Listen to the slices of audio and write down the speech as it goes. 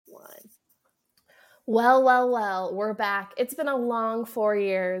Well, we're back. It's been a long 4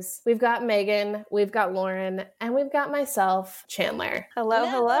 years. We've got Megan, we've got Lauren, and we've got myself, Chandler. Hello.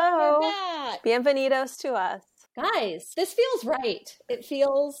 We're back. Bienvenidos to us. Guys, this feels right. It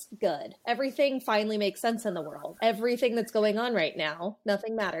feels good. Everything finally makes sense in the world. Everything that's going on right now,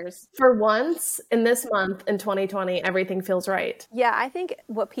 nothing matters. For once, in this month, in 2020, everything feels right. Yeah, I think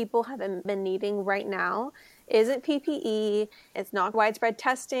what people have been needing right now isn't PPE. It's not widespread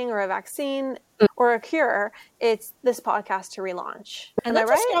testing or a vaccine or a cure. It's this podcast to relaunch. And that's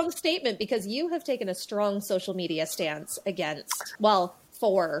a strong statement because you have taken a strong social media stance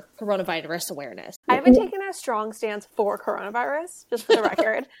for coronavirus awareness. I haven't taken a strong stance for coronavirus, just for the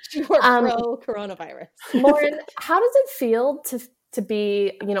record. You are pro-coronavirus. Lauren, how does it feel to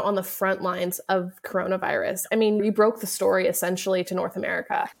be, on the front lines of coronavirus? I mean, you broke the story essentially to North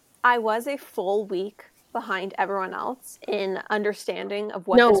America. I was a full week behind everyone else in understanding of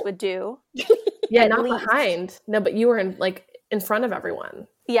what this would do. Yeah, not least. Behind. No, but you were in front of everyone.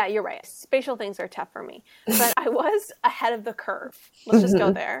 Yeah, you're right. Spatial things are tough for me. But I was ahead of the curve. Let's just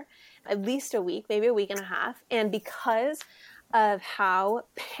go there. At least a week, maybe a week and a half. And because of how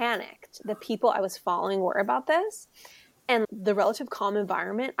panicked the people I was following were about this, and the relative calm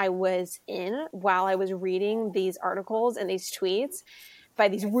environment I was in while I was reading these articles and these tweets by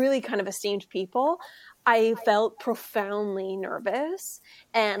these really kind of esteemed people, I felt profoundly nervous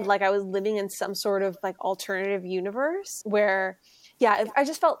and like I was living in some sort of like alternative universe where, I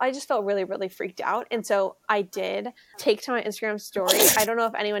just felt really, really freaked out. And so I did take to my Instagram story. I don't know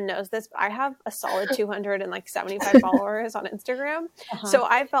if anyone knows this, but I have a solid 275 followers on Instagram. Uh-huh. So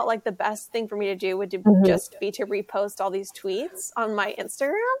I felt like the best thing for me to do would just be to repost all these tweets on my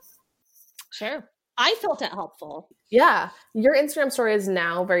Instagram. Sure. I felt it helpful. Yeah. Your Instagram story is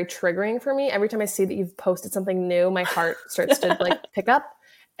now very triggering for me. Every time I see that you've posted something new, my heart starts to pick up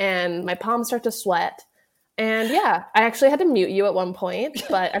and my palms start to sweat. And yeah, I actually had to mute you at one point,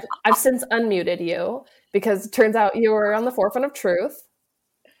 but I've since unmuted you because it turns out you were on the forefront of truth.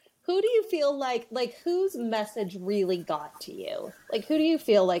 Who do you feel like whose message really got to you? Like, who do you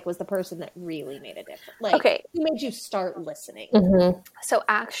feel like was the person that really made a difference? Who made you start listening? Mm-hmm. So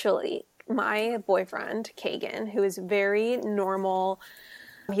actually, my boyfriend, Kagan, who is very normal,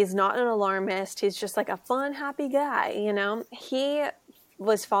 he's not an alarmist, he's just like a fun, happy guy, he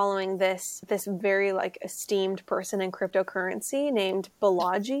was following this very esteemed person in cryptocurrency named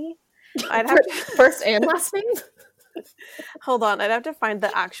Balaji. I'd have to first and last name? Hold on, I'd have to find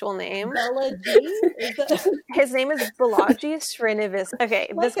the actual name. Balaji? His name is Balaji Srinivas.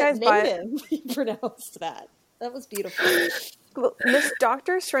 Okay, this guy's You pronounced that. That was beautiful. This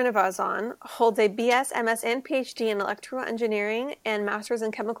Dr. Srinivasan holds a BS, MS, and PhD in electrical engineering and master's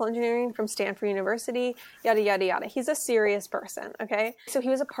in chemical engineering from Stanford University, yada, yada, yada. He's a serious person, okay? So he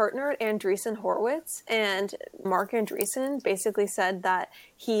was a partner at Andreessen Horowitz, and Mark Andreessen basically said that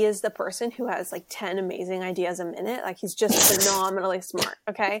he is the person who has 10 amazing ideas a minute. He's just phenomenally smart,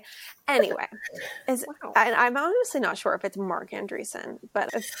 okay? Anyway, I'm honestly not sure if it's Mark Andreessen, but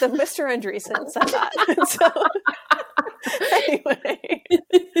it's the Mr. Andreessen said that. So...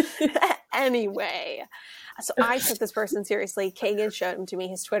 Anyway, so I took this person seriously. Kagan showed him to me.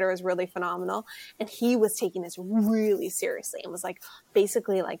 His Twitter is really phenomenal. And he was taking this really seriously and was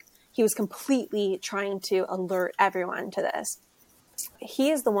he was completely trying to alert everyone to this. He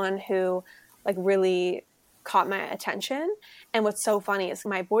is the one who really caught my attention. And what's so funny is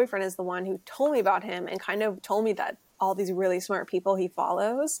my boyfriend is the one who told me about him and kind of told me that all these really smart people he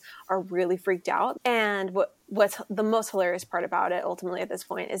follows are really freaked out. And what's the most hilarious part about it ultimately at this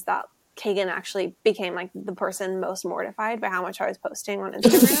point is that Kagan actually became the person most mortified by how much I was posting on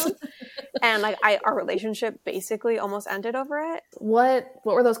Instagram. And our relationship basically almost ended over it. What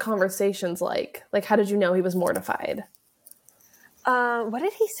were those conversations like? How did you know he was mortified? What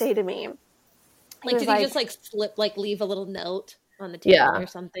did he say to me? Did he just flip, leave a little note on the table or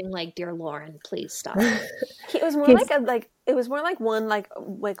something dear Lauren, please stop? It was more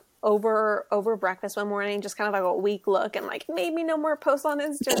over breakfast one morning, just kind of a weak look and maybe no more posts on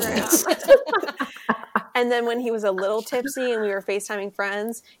Instagram. And then when he was a little tipsy and we were FaceTiming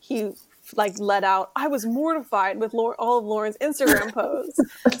friends, he let out, I was mortified with all of Lauren's Instagram posts.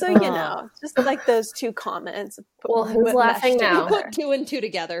 So, just those two comments. Well, who's laughing now? Put two and two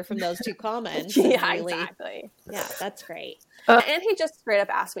together from those two comments. Yeah, exactly. Yeah, that's great. And he just straight up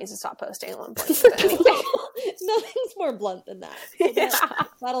asked me to stop posting at one point. Nothing's more blunt than that. So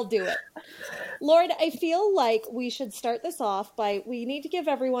that'll do it. Lauren, I feel like we should start this off we need to give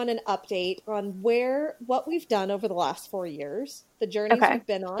everyone an update on what we've done over the last 4 years, the journeys we've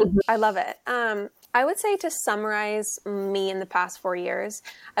been on. I love it. I would say, to summarize me in the past 4 years,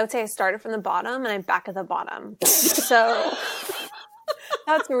 I would say I started from the bottom and I'm back at the bottom. So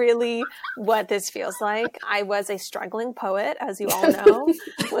that's really what this feels like. I was a struggling poet, as you all know,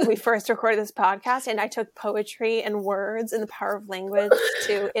 when we first recorded this podcast, and I took poetry and words and the power of language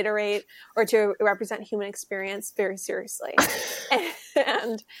to iterate or to represent human experience very seriously.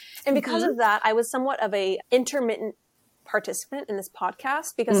 And because of that, I was somewhat of a intermittent participant in this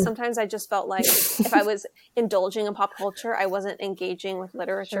podcast, because sometimes I just felt like if I was indulging in pop culture, I wasn't engaging with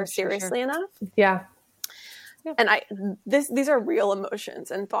literature seriously enough. Yeah. And these are real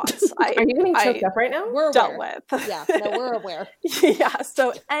emotions and thoughts. Are you getting choked up right now? We're dealt aware. with. Yeah, no, we're aware. Yeah.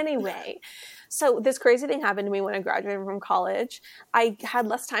 So anyway, so this crazy thing happened to me when I graduated from college. I had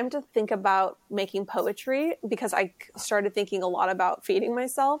less time to think about making poetry because I started thinking a lot about feeding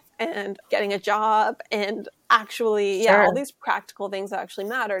myself and getting a job and actually, all these practical things that actually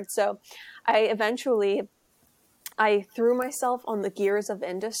mattered. So I threw myself on the gears of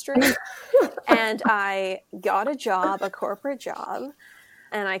industry and I got a job, a corporate job,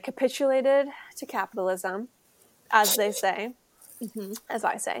 and I capitulated to capitalism, as they say. As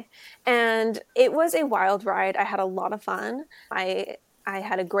I say. And it was a wild ride. I had a lot of fun. I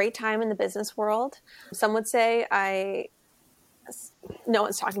had a great time in the business world. Some would say no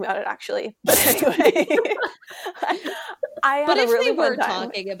one's talking about it actually. But anyway, I had a really fun time. But if they were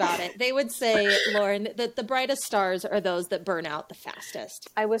talking about it, they would say, Lauren, that the brightest stars are those that burn out the fastest.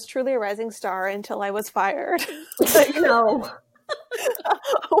 I was truly a rising star until I was fired. No.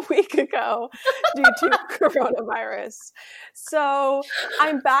 A week ago due to coronavirus. So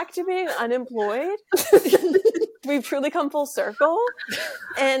I'm back to being unemployed. We've truly come full circle.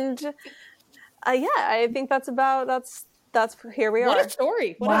 And I think that's here we are. What a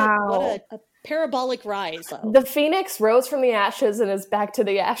story. What a parabolic rise. The phoenix rose from the ashes and is back to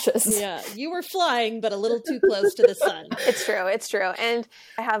the ashes. Yeah, you were flying, but a little too close to the sun. It's true. And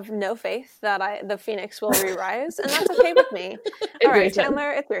I have no faith that the phoenix will re-rise, and that's okay with me. All right,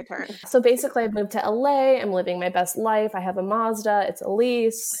 Chandler, it's your turn. So basically, I've moved to LA. I'm living my best life. I have a Mazda. It's a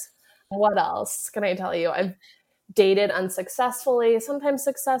lease. What else can I tell you? I've dated unsuccessfully, sometimes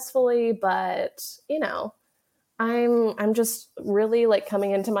successfully, but, I'm just really like coming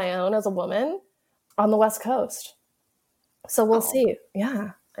into my own as a woman on the West Coast. So we'll see.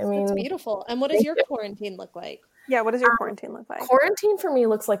 Yeah. I mean, it's beautiful. And what does your quarantine look like? Yeah. What does your quarantine look like? Quarantine for me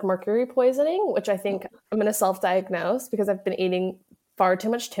looks like mercury poisoning, which I think I'm going to self-diagnose because I've been eating far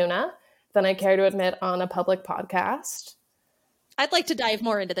too much tuna than I care to admit on a public podcast. I'd like to dive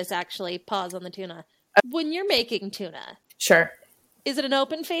more into this, actually. Pause on the tuna. When you're making tuna. Sure. Is it an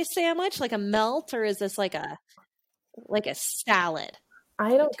open-faced sandwich, like a melt, or is this like a salad?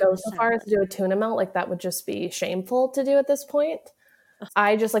 I don't go so far as to do a tuna melt. Like that would just be shameful to do at this point.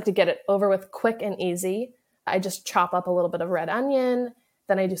 I just like to get it over with quick and easy. I just chop up a little bit of red onion.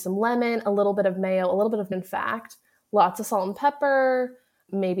 Then I do some lemon, a little bit of mayo, a little bit of, in fact, lots of salt and pepper,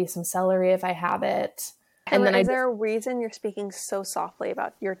 maybe some celery if I have it. And then is there a reason you're speaking so softly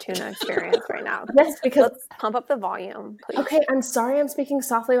about your tuna experience right now? Yes, because let's pump up the volume, please. Okay, I'm sorry I'm speaking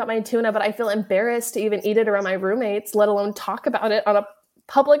softly about my tuna, but I feel embarrassed to even eat it around my roommates, let alone talk about it on a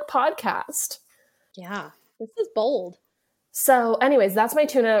public podcast. Yeah, this is bold. So anyways, that's my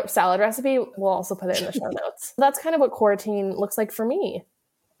tuna salad recipe. We'll also put it in the show notes. That's kind of what quarantine looks like for me.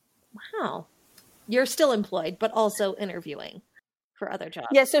 Wow. You're still employed, but also interviewing for other jobs.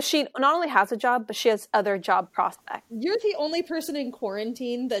 Yeah, so she not only has a job, but she has other job prospects. You're the only person in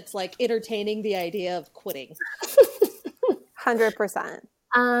quarantine that's like entertaining the idea of quitting. 100%.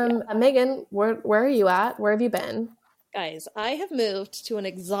 Megan, where are you at? Where have you been? Guys, I have moved to an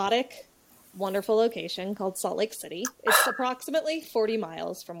exotic, wonderful location called Salt Lake City. It's approximately 40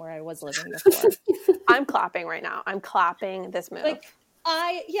 miles from where I was living before. I'm clapping right now. I'm clapping this move.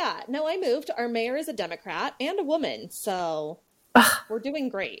 I moved. Our mayor is a Democrat and a woman, so we're doing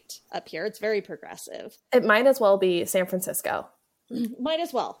great up here. It's very progressive. It might as well be San Francisco. Might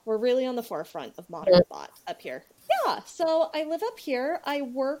as well. We're really on the forefront of modern thought up here. Yeah, so I live up here. I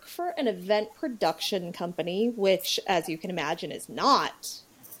work for an event production company, which, as you can imagine, is not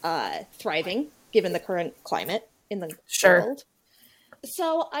thriving given the current climate in the world.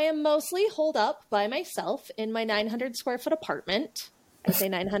 So I am mostly holed up by myself in my 900 square foot apartment. I say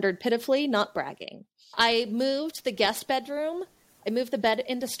 900 pitifully, not bragging. I moved the guest bedroom. I moved the bed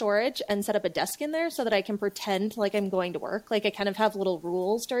into storage and set up a desk in there so that I can pretend like I'm going to work. Like I kind of have little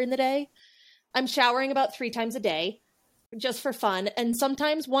rules during the day. I'm showering about 3 times a day just for fun. And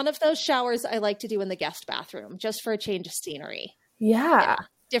sometimes one of those showers I like to do in the guest bathroom just for a change of scenery. Yeah.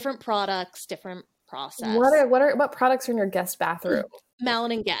 Different products, different process. What products are in your guest bathroom?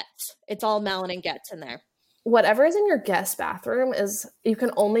 Malin and Getz. It's all Malin and Getz in there. Whatever is in your guest bathroom you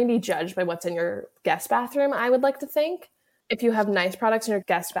can only be judged by what's in your guest bathroom, I would like to think. If you have nice products in your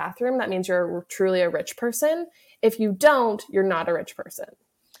guest bathroom, that means you're truly a rich person. If you don't, you're not a rich person.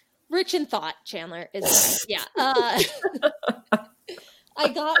 Rich in thought, Chandler is nice. Yeah.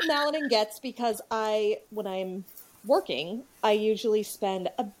 I got Malin and Getz because when I'm working, I usually spend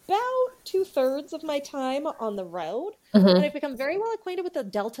about 2/3 of my time on the road. Mm-hmm. And I've become very well acquainted with the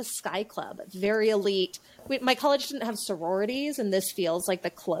Delta Sky Club. Very elite. My college didn't have sororities, and this feels like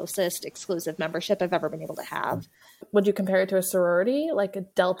the closest exclusive membership I've ever been able to have. Would you compare it to a sorority? Like a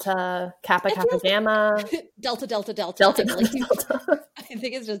Delta, Kappa, Kappa, Gamma? Delta. Delta. I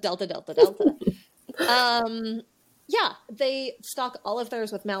think it's just Delta. Yeah, they stock all of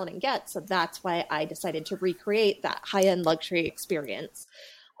theirs with Malin and Getz, so that's why I decided to recreate that high-end luxury experience.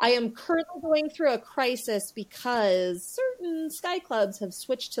 I am currently going through a crisis because certain Sky Clubs have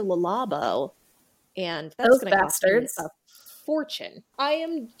switched to Le Labo, and that's going to cost me a fortune. I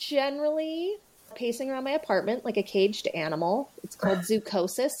am generally pacing around my apartment like a caged animal. It's called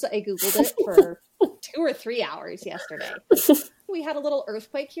zoochosis. I Googled it for 2 or 3 hours yesterday. We had a little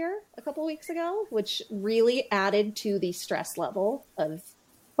earthquake here a couple weeks ago, which really added to the stress level of,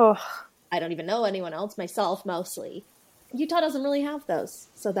 I don't even know anyone else, myself mostly. Utah doesn't really have those.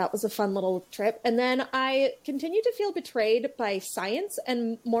 So that was a fun little trip. And then I continued to feel betrayed by science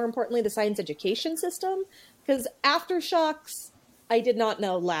and, more importantly, the science education system, because aftershocks, I did not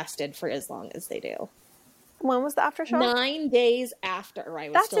know lasted for as long as they do. When was the aftershock? 9 days after I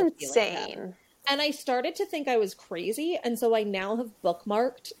was That's still insane. feeling them. And I started to think I was crazy, and so I now have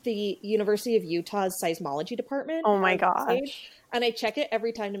bookmarked the University of Utah's seismology department. Oh my gosh. And I check it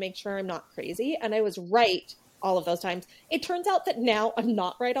every time to make sure I'm not crazy, and I was right all of those times. It turns out that now I'm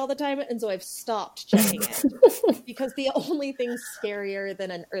not right all the time, and so I've stopped checking it. Because the only thing scarier than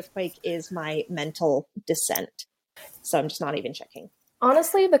an earthquake is my mental descent. So I'm just not even checking.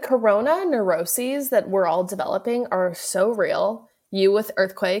 Honestly, the corona neuroses that we're all developing are so real. You with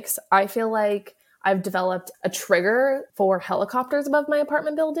earthquakes, I feel like I've developed a trigger for helicopters above my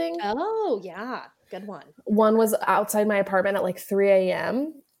apartment building. Oh, yeah. Good one. One was outside my apartment at like 3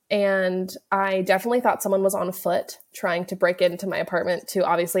 a.m. And I definitely thought someone was on foot trying to break into my apartment to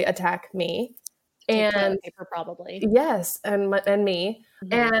obviously attack me. And paper probably. Yes, and me.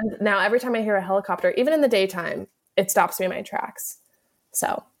 Mm-hmm. And now every time I hear a helicopter, even in the daytime, it stops me in my tracks.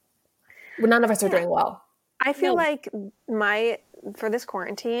 So none of us are doing well. I feel like for this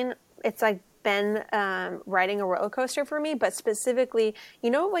quarantine, it's like been riding a roller coaster for me, but specifically,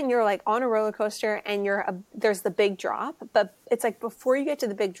 when you're like on a roller coaster and there's the big drop, but it's like before you get to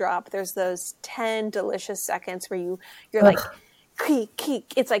the big drop, there's those 10 delicious seconds where you're like,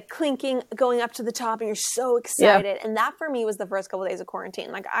 keek, it's like clinking, going up to the top, and you're so excited. Yeah. And that for me was the first couple of days of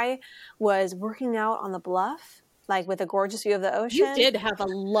quarantine. Like I was working out on the bluff, like with a gorgeous view of the ocean. You did have a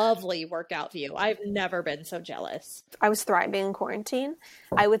lovely workout view. I've never been so jealous. I was thriving in quarantine.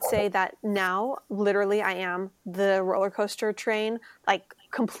 I would say that now, literally, I am the roller coaster train, like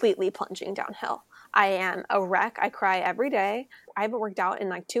completely plunging downhill. I am a wreck. I cry every day. I haven't worked out in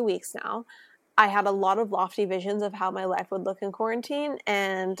like 2 weeks now. I had a lot of lofty visions of how my life would look in quarantine,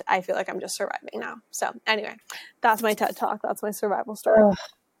 and I feel like I'm just surviving now. So anyway, that's my TED Talk. That's my survival story. Ugh.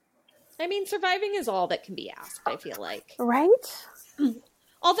 I mean, surviving is all that can be asked, I feel like. Right?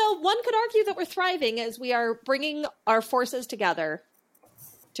 Although one could argue that we're thriving as we are bringing our forces together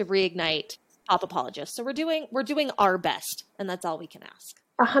to reignite pop apologists. So we're doing our best, and that's all we can ask.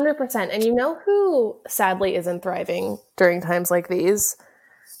 100%. And you know who sadly isn't thriving during times like these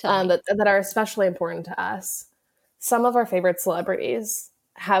that are especially important to us? Some of our favorite celebrities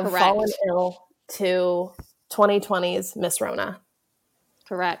have fallen ill to 2020's Miss Rona.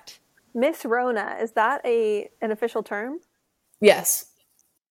 Correct. Miss Rona, is that an official term? Yes.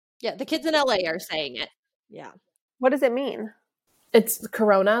 Yeah, the kids in LA are saying it. Yeah. What does it mean? It's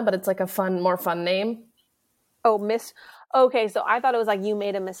Corona, but it's like a more fun name. Oh, Miss. Okay, so I thought it was like you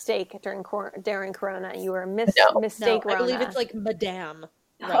made a mistake during Corona and you were a mistake Rona. I believe it's like Madame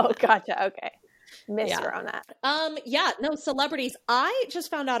Rona. Oh, gotcha. Okay. Miss Rona. Celebrities. I just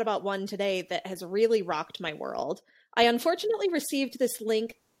found out about one today that has really rocked my world. I unfortunately received this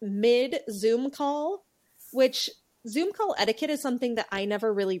link mid-Zoom call, which Zoom call etiquette is something that I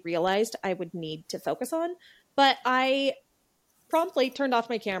never really realized I would need to focus on, but I promptly turned off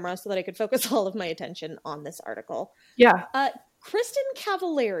my camera so that I could focus all of my attention on this article. Yeah. Kristen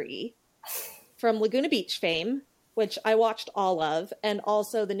Cavallari from Laguna Beach fame which I watched all of, and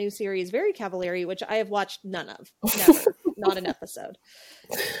also the new series Very Cavallari, which I have watched none of. Never. Not an episode.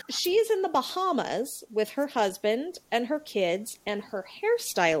 She's in the Bahamas with her husband and her kids and her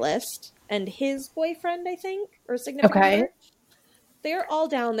hairstylist and his boyfriend, I think, or significant other. They're all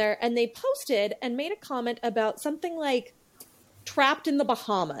down there, and they posted and made a comment about something like trapped in the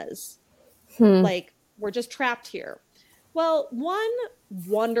Bahamas. Like, we're just trapped here. Well, one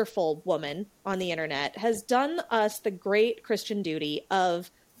wonderful woman on the internet has done us the great Christian duty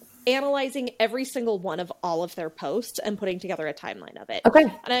of analyzing every single one of all of their posts and putting together a timeline of it. Okay.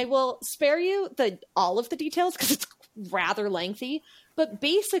 And I will spare you all of the details because it's rather lengthy. But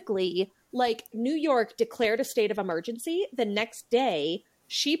basically, like, New York declared a state of emergency. The next day,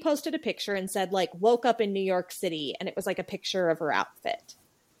 she posted a picture and said, like, woke up in New York City, and it was like a picture of her outfit.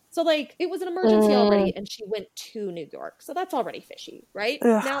 So, like, it was an emergency already, and she went to New York. So that's already fishy, right?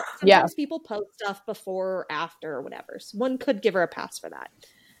 Ugh. Now, sometimes people post stuff before or after or whatever. So one could give her a pass for that.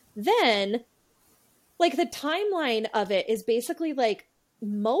 Then, like, the timeline of it is basically, like,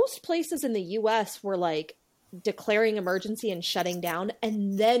 most places in the U.S. were, like, declaring emergency and shutting down,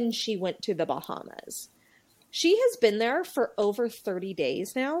 and then she went to the Bahamas. She has been there for over 30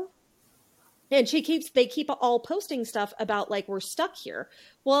 days now. And they keep all posting stuff about, like, we're stuck here.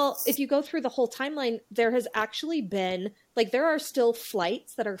 Well, if you go through the whole timeline, there has actually been, like, there are still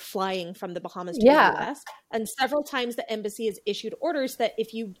flights that are flying from the Bahamas to the U.S. And several times the embassy has issued orders that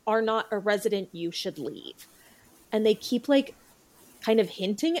if you are not a resident, you should leave. And they keep, like, kind of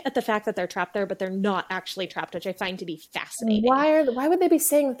hinting at the fact that they're trapped there, but they're not actually trapped, which I find to be fascinating. Why would they be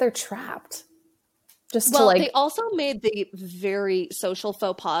saying that they're trapped? They also made the very social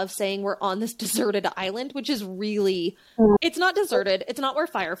faux pas of saying we're on this deserted island, which is really, it's not deserted. It's not where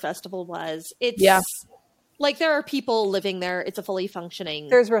Fire Festival was. It's like there are people living there. It's a fully functioning.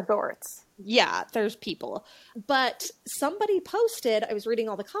 There's resorts. Yeah, there's people. But somebody posted, I was reading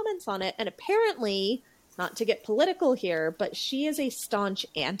all the comments on it, and apparently, not to get political here, but she is a staunch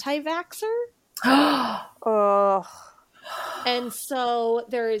anti-vaxxer. Ugh. And so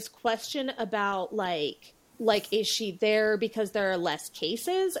there is question about like, is she there because there are less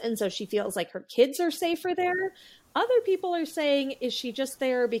cases? And so she feels like her kids are safer there. Other people are saying, is she just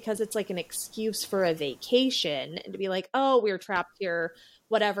there because it's like an excuse for a vacation and to be like, oh, we're trapped here,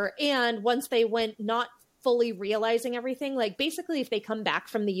 whatever. And once they went, not fully realizing everything, like basically if they come back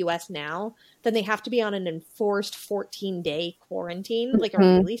from the US now, then they have to be on an enforced 14-day quarantine, like a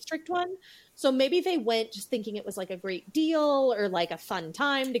really strict one. So maybe they went just thinking it was like a great deal or like a fun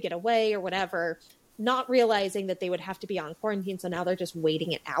time to get away or whatever, not realizing that they would have to be on quarantine. So now they're just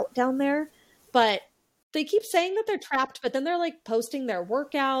waiting it out down there. But they keep saying that they're trapped, but then they're like posting their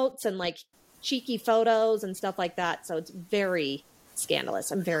workouts and like cheeky photos and stuff like that. So it's very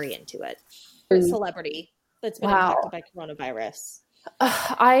scandalous. I'm very into it. A celebrity that's been impacted by coronavirus.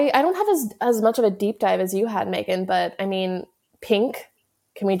 I don't have as much of a deep dive as you had, Megan, but I mean, Pink.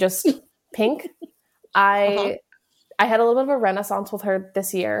 Can we just Pink? I had a little bit of a renaissance with her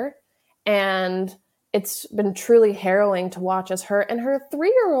this year, and it's been truly harrowing to watch as her and her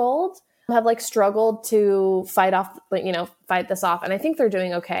 3-year-old have like struggled to fight this off. And I think they're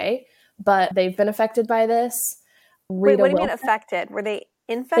doing okay, but they've been affected by this. Wait, what do you mean affected? Were they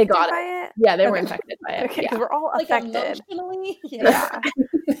infected by it? Yeah, they were infected by it. Okay, because we're all affected. Emotionally? Yeah.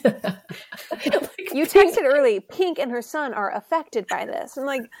 You texted early, Pink and her son are affected by this. I'm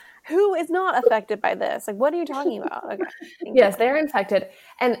like, who is not affected by this? Like, what are you talking about? Okay. Yes, they're infected.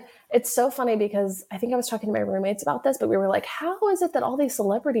 And it's so funny because I think I was talking to my roommates about this, but we were like, how is it that all these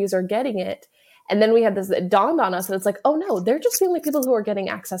celebrities are getting it? And then we had this, it dawned on us that it's like, oh no, they're just the only people who are getting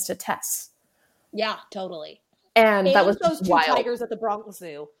access to tests. Yeah, totally. And that was those two wild. tigers at the Bronx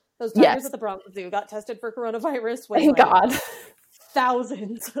Zoo. Those tigers at the Bronx Zoo got tested for coronavirus. Thank God.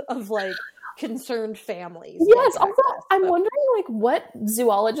 Thousands of like concerned families. Yes. Also, I'm wondering like what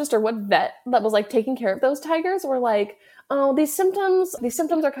zoologist or what vet that was like taking care of those tigers were like, oh, these symptoms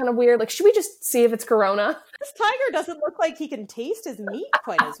are kind of weird. Like, should we just see if it's corona? This tiger doesn't look like he can taste his meat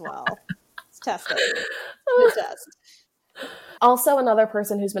quite as well. Let's test it. Good test. Also, another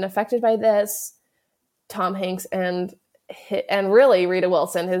person who's been affected by this, Tom Hanks and really Rita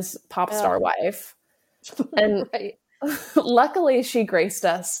Wilson, his pop star wife. And luckily she graced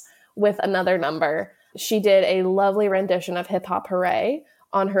us with another number. She did a lovely rendition of Hip Hop Hooray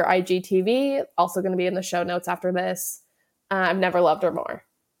on her IGTV, also going to be in the show notes after this. I've never loved her more.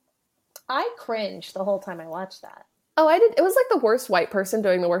 I cringed the whole time I watched that. Oh, I did. It was like the worst white person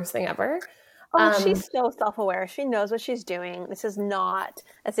doing the worst thing ever. Oh, she's so self-aware. She knows what she's doing. This is not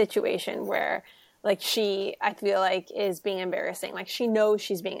a situation where like I feel like is being embarrassing. Like she knows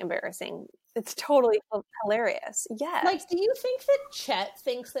she's being embarrassing. It's totally hilarious. Yes. Like, do you think that Chet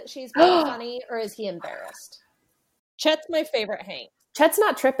thinks that she's being funny, or is he embarrassed? Chet's my favorite Hank. Chet's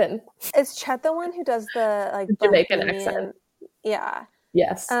not tripping. Is Chet the one who does the like Jamaican Bohemian? accent? Yeah.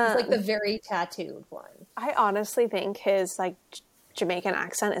 Yes. He's like the very tattooed one. I honestly think his like Jamaican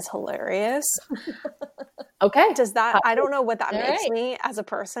accent is hilarious. Okay. Does that? I don't know what that makes me as a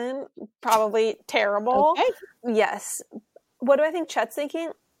person. Probably terrible. Okay. Yes. What do I think Chet's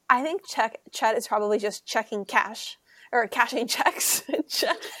thinking? I think Chet is probably just checking cash or cashing checks.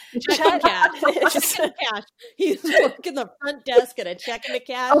 Checking cash. He's working the front desk at a checking the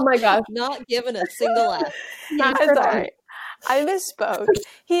cash. Oh my gosh. Not giving a single F. Sorry. I misspoke.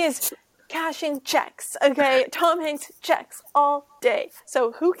 He is cashing checks. Okay, Tom Hanks checks all day.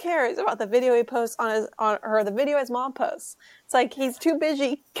 So who cares about the video he posts or the video his mom posts? It's like he's too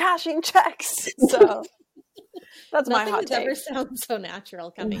busy cashing checks. So that's my hot take. Nothing has ever sounded so natural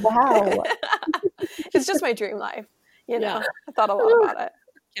coming. Wow. It's just my dream life. You know, I thought a lot about it.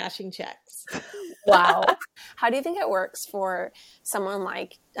 Cashing checks. Wow. How do you think it works for someone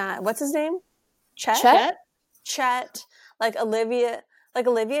like what's his name? Chet, like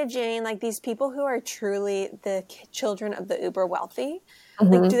Olivia Jane, like these people who are truly the children of the uber wealthy.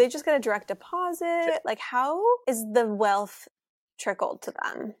 Mm-hmm. Like, do they just get a direct deposit? Like, how is the wealth trickled to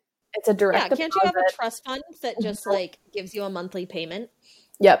them? It's a direct deposit. Can't you have a trust fund that just like gives you a monthly payment?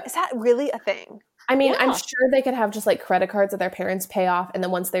 Yep. Is that really a thing? I mean, I'm sure they could have just like credit cards that their parents pay off, and then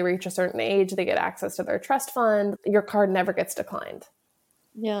once they reach a certain age, they get access to their trust fund. Your card never gets declined.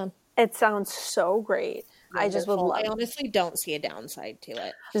 Yeah. It sounds so great. Wonderful. I just would love it. I honestly don't see a downside to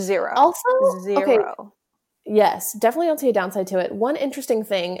it. Zero. Also, zero. Okay, yes, definitely don't see a downside to it. One interesting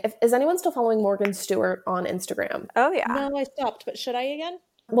thing, is anyone still following Morgan Stewart on Instagram? Oh, yeah. No, I stopped, but should I again?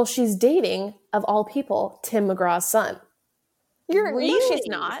 Well, she's dating, of all people, Tim McGraw's son. Really? She's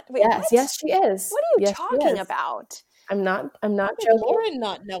not? Wait, yes, she is. What are you talking about? I'm not joking. Did Lauren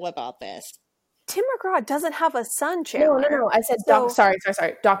not know about this? Tim McGraw doesn't have a son, Chandler. No. I said sorry.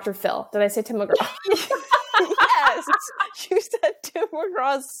 Dr. Phil. Did I say Tim McGraw? Yes. You said Tim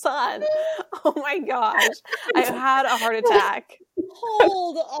McGraw's son. Oh my gosh. I had a heart attack.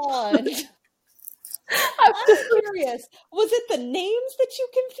 Hold on. I'm curious. Was it the names that you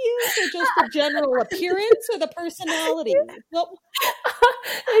confused, or just the general appearance, or the personality? Nope.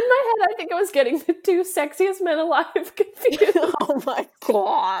 In my head, I think I was getting the two sexiest men alive confused. Oh my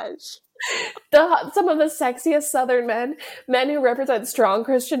gosh. Some of the sexiest Southern men who represent strong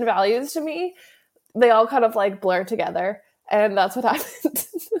Christian values to me, they all kind of like blur together, and that's what happened.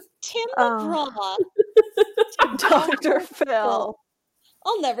 Tim McGraw. Dr. Phil.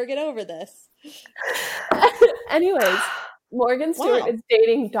 I'll never get over this. Anyways, Morgan Stewart is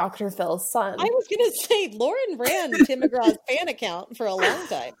dating Dr. Phil's son. I was going to say, Lauren ran Tim McGraw's fan account for a long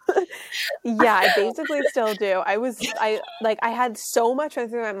time. Yeah, I basically still do. I had so much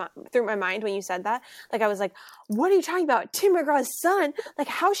through my mind when you said that. Like, I was like, what are you talking about? Tim McGraw's son? Like,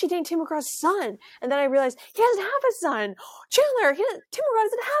 how is she dating Tim McGraw's son? And then I realized he doesn't have a son. Chandler, Tim McGraw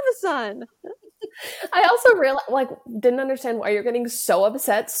doesn't have a son. I also didn't understand why you're getting so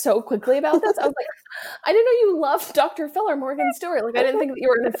upset so quickly about this. I was like, I didn't know you loved Dr. Phil or Morgan Stewart. Like, I didn't think that you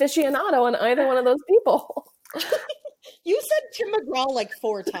were an aficionado on either one of those people. You said Tim McGraw like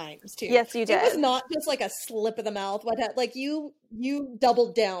 4 times too. Yes, you did. It was not just like a slip of the mouth. Like you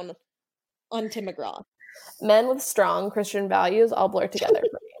doubled down on Tim McGraw. Men with strong Christian values all blur together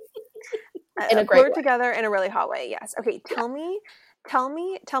for me. In a great blur way. Together in a really hot way. Yes. Okay. Tell me.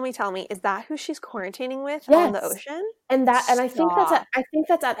 Is that who she's quarantining with on the ocean? And I think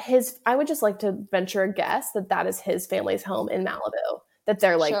that's at his. I would just like to venture a guess that is his family's home in Malibu. That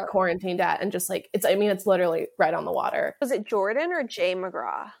they're like quarantined at, and just like it's literally right on the water. Was it Jordan or Jay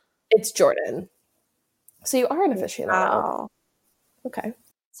McGraw? It's Jordan. So you are an aficionado. Wow. Okay.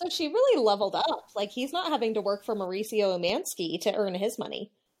 So she really leveled up. Like, he's not having to work for Mauricio Umansky to earn his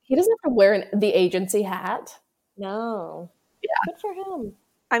money. He doesn't have to wear the agency hat. No. Yeah. Good for him.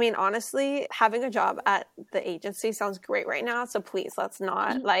 I mean, honestly, having a job at the agency sounds great right now. So please, let's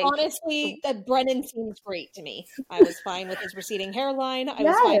not like. Honestly, Brennan seems great to me. I was fine with his receding hairline. I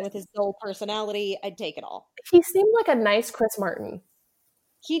was fine with his dull personality. I'd take it all. He seemed like a nice Chris Martin.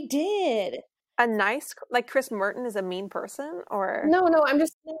 He did. A nice, like Chris Martin is a mean person, or no, I'm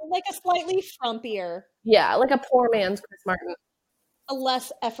just like a slightly frumpier. Yeah, like a poor man's Chris Martin. A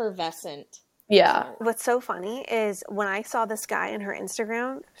less effervescent. Yeah. What's so funny is when I saw this guy in her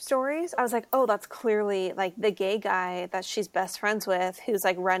Instagram stories, I was like, oh, that's clearly like the gay guy that she's best friends with, who's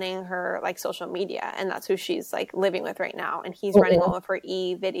like running her like social media. And that's who she's like living with right now. And he's running all of her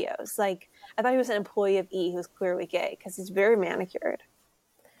E videos. Like, I thought he was an employee of E who's clearly gay because he's very manicured.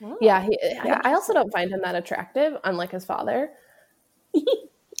 Oh. Yeah, I also don't find him that attractive, unlike his father.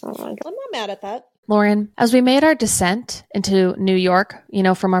 I'm not mad at that. Lauren, as we made our descent into New York,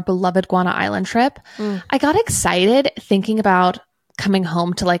 from our beloved Guana Island trip, I got excited thinking about coming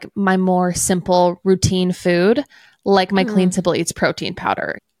home to like my more simple routine food, like my Clean Simple Eats protein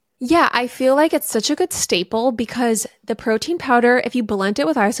powder. Yeah, I feel like it's such a good staple because the protein powder, if you blend it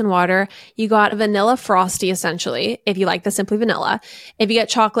with ice and water, you got a vanilla frosty essentially, if you like the Simply Vanilla. If you get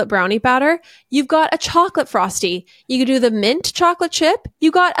chocolate brownie batter, you've got a chocolate frosty. You could do the mint chocolate chip, you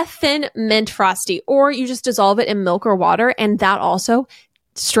got a thin mint frosty, or you just dissolve it in milk or water, and that also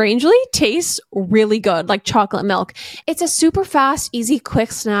strangely tastes really good, like chocolate milk. It's a super fast, easy, quick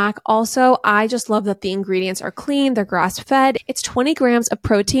snack. Also, I just love that the ingredients are clean, they're grass-fed. It's 20 grams of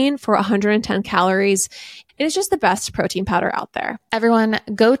protein for 110 calories. It is just the best protein powder out there. Everyone,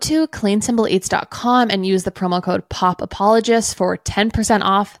 go to cleansimpleeats.com and use the promo code POPAPOLOGIST for 10%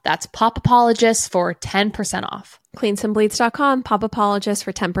 off. That's POPAPOLOGIST for 10% off. Cleansimpleeats.com, POPAPOLOGIST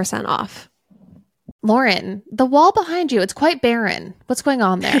for 10% off. Lauren, the wall behind you, it's quite barren. What's going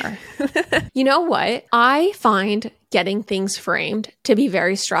on there? You know what? I find getting things framed to be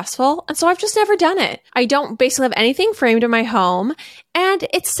very stressful, and so I've just never done it. I don't basically have anything framed in my home, and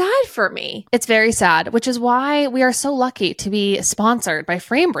it's sad for me. It's very sad, which is why we are so lucky to be sponsored by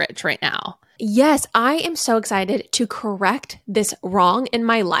FrameBridge right now. Yes, I am so excited to correct this wrong in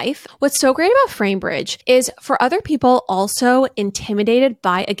my life. What's so great about FrameBridge is for other people also intimidated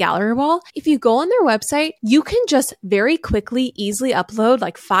by a gallery wall, if you go on their website, you can just very quickly, easily upload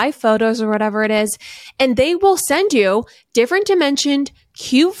like 5 photos or whatever it is, and they will send you different dimensioned,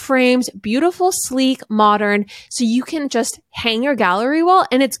 cute frames, beautiful, sleek, modern, so you can just hang your gallery wall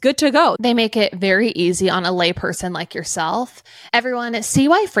and it's good to go. They make it very easy on a layperson like yourself. Everyone, see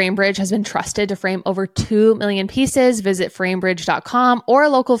why FrameBridge has been trusted to frame over 2 million pieces. Visit framebridge.com or a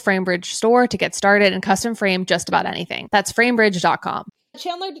local FrameBridge store to get started and custom frame just about anything. That's framebridge.com.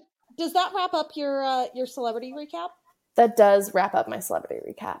 Chandler, does that wrap up your celebrity recap? That does wrap up my celebrity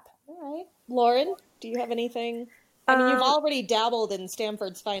recap. All right. Lauren, do you have anything? I mean, you've already dabbled in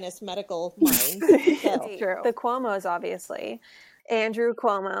Stanford's finest medical mind. So. True. The Cuomos, obviously. Andrew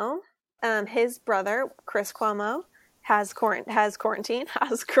Cuomo, his brother, Chris Cuomo, has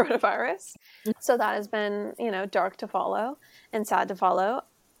coronavirus. So that has been, dark to follow and sad to follow.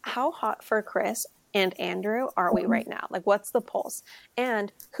 How hot for Chris and Andrew are we right now? Like, what's the pulse?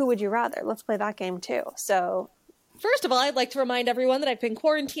 And who would you rather? Let's play that game too. So, first of all, I'd like to remind everyone that I've been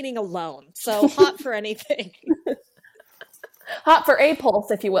quarantining alone. So hot for anything. Hot for a pulse,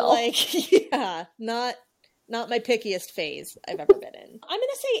 if you will. Like, yeah, not my pickiest phase I've ever been in. I'm going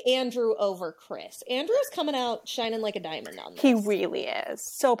to say Andrew over Chris. Andrew's coming out shining like a diamond on this. He really is.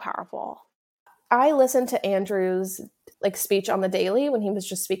 So powerful. I listened to Andrew's speech on the Daily when he was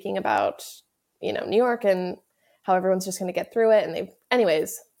just speaking about, New York and how everyone's just going to get through it.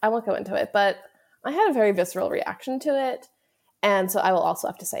 Anyways, I won't go into it, but I had a very visceral reaction to it. And so I will also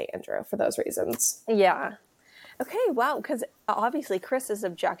have to say Andrew for those reasons. Yeah. Okay, wow, because obviously Chris is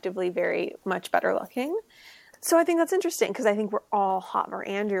objectively very much better looking. So I think that's interesting because I think we're all hot for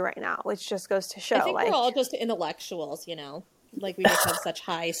Andrew right now, which just goes to show. I think we're all just intellectuals, Like we just have such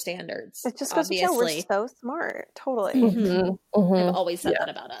high standards. It just goes to show we're so smart. Totally. Mm-hmm. Mm-hmm. I've always said that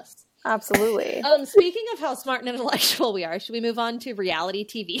about us. Absolutely. Speaking of how smart and intellectual we are, should we move on to reality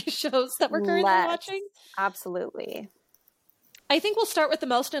TV shows that we're currently watching? Absolutely. I think we'll start with the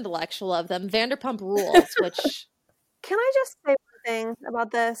most intellectual of them, Vanderpump Rules, which... Can I just say one thing about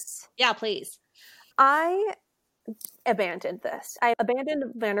this? Yeah, please. I abandoned this. I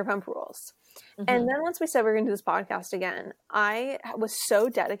abandoned Vanderpump Rules. Mm-hmm. And then once we said we were going to do this podcast again, I was so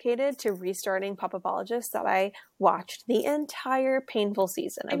dedicated to restarting Pop Apologists that I watched the entire painful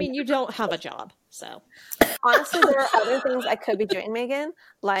season. I mean, you don't have a job, so. Honestly, there are other things I could be doing, Megan,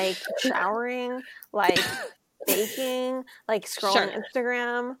 like showering, like baking, like scrolling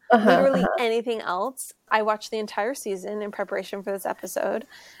Instagram, literally anything else. I watched the entire season in preparation for this episode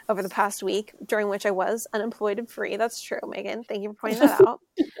over the past week, during which I was unemployed and free. That's true, Megan. Thank you for pointing that out.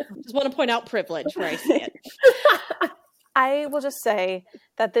 Just want to point out privilege where I see it. I will just say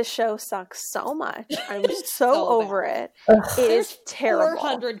that this show sucks so much. I'm so over it. It is terrible.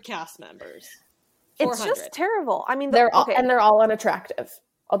 400 cast members. 400. It's just terrible. I mean, they're all unattractive.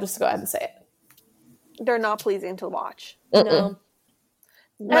 I'll just go ahead and say it. They're not pleasing to watch. No.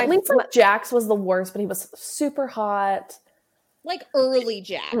 At least Jax was the worst, but he was super hot. Like early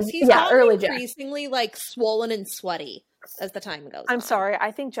Jax. He's early increasingly swollen and sweaty as the time goes on. I'm sorry.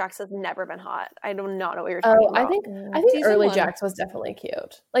 I think Jax has never been hot. I do not know what you're talking about. I think early Jax was definitely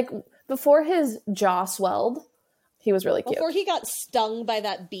cute. Like before his jaw swelled, He was really cute. Before he got stung by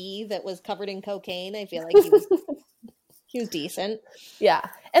that bee that was covered in cocaine, I feel like he was decent. Yeah.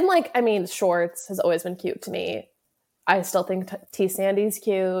 And like, I mean, Schwartz has always been cute to me. I still think T. Sandy's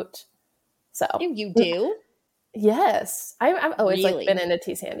cute. So You do? yes. I've always Really? like been into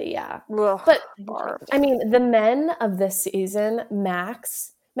T. Sandy, yeah. Ugh, But barf. I mean, the men of this season,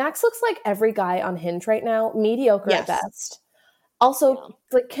 Max looks like every guy on Hinge right now, mediocre Yes. at best. Also, Yeah.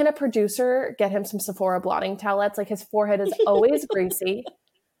 like, can a producer get him some Sephora blotting towelettes? Like, his forehead is always greasy,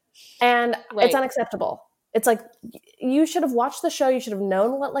 and Right. it's unacceptable. It's like, you should have watched the show. You should have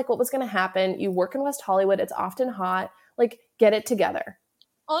known what was going to happen. You work in West Hollywood. It's often hot. Like, get it together.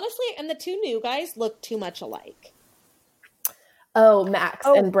 Honestly, and the two new guys look too much alike. Oh, Max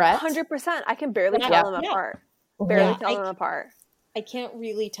and Brett. 100%. I can barely Yeah. tell them Yeah. apart. Mhm. Barely Yeah, tell them apart. I can't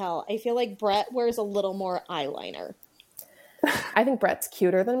really tell. I feel like Brett wears a little more eyeliner. I think Brett's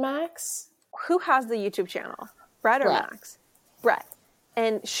cuter than Max. Who has the YouTube channel? Brett or Brett. Max? Brett.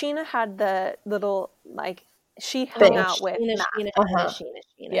 And Sheena had the little, like, she hung out with Max. Sheena.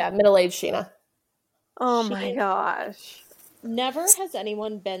 Yeah, middle-aged Sheena. Oh my Sheena. gosh. Never has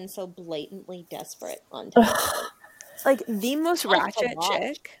anyone been so blatantly desperate on television. Like, the most Tough to ratchet watch.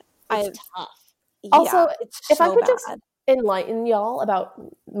 chick. It's tough. Also, it's if I so could just bad. enlighten y'all about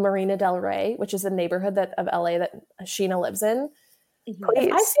Marina Del Rey, which is the neighborhood of LA that Sheena lives in. If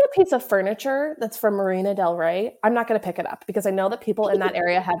I see a piece of furniture that's from Marina Del Rey, I'm not going to pick it up because I know that people in that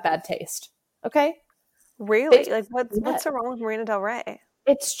area have bad taste. Okay? Really? Like, what's Yeah. wrong with Marina Del Rey?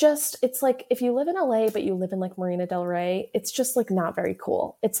 It's like if you live in LA but you live in like Marina Del Rey, it's just like not very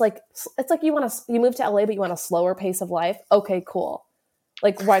cool. It's like you move to LA but you want a slower pace of life. Okay, cool.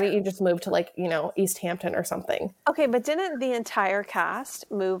 Like, why don't you just move to like, East Hampton or something? Okay, but didn't the entire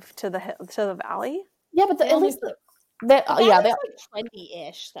cast move to the Valley? Yeah, but at least Like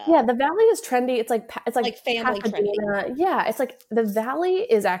trendy-ish though. yeah, the Valley is trendy. It's like family Pasadena. Yeah, it's like the Valley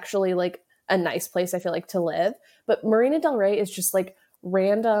is actually like a nice place, I feel like, to live. But Marina Del Rey is just like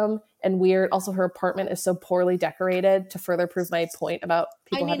random and weird. Also, her apartment is so poorly decorated to further prove my point about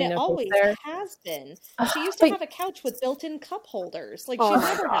people having it no always taste there. has been. She used to have a couch with built-in cup holders. Like, she's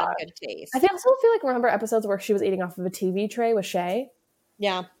never had good taste. I also feel like remember episodes where she was eating off of a TV tray with Shay?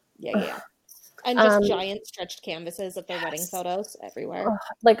 Yeah. And just giant stretched canvases of their wedding photos everywhere.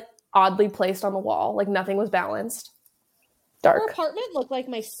 Like oddly placed on the wall. Like nothing was balanced. Her Dark. apartment looked like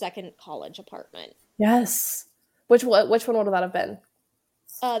my second college apartment. Yes. Which one would that have been?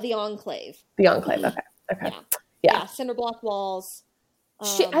 The Enclave. The Enclave. Okay. Yeah. Cinder block walls.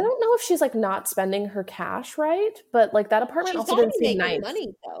 I don't know if she's like not spending her cash right, but like that apartment also didn't seem nice.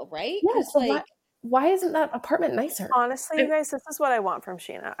 Money though, right? Yeah, so why isn't that apartment nicer? Honestly, you guys, this is what I want from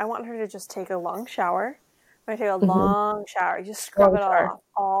Sheena. I want her to just take a long shower. I take a long shower. You just scrub it off,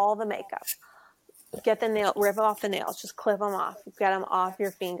 all the makeup. Get the nail, rip off the nails, just clip them off. Get them off your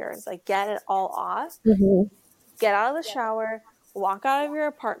fingers. Like, get it all off. Get out of the shower, walk out of your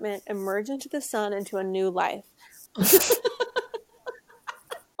apartment, emerge into the sun, into a new life.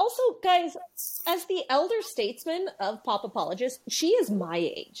 Also, guys, as the elder statesman of pop apologists, she is my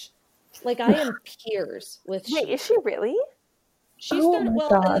age. Like, I am peers with. Wait, is she really? She's 30.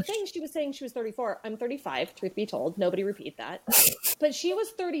 Well, and the thing, she was saying she was 34. I'm 35, truth be told. Nobody repeat that. But she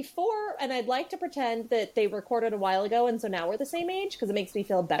was 34, and I'd like to pretend that they recorded a while ago, and so now we're the same age, because it makes me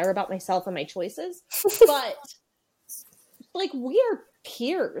feel better about myself and my choices. But, like, we are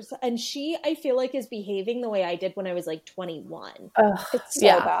peers, and she, I feel like, is behaving the way I did when I was, like, 21. It's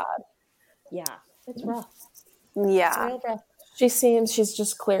so bad. Yeah, it's rough. Yeah. It's real rough. She's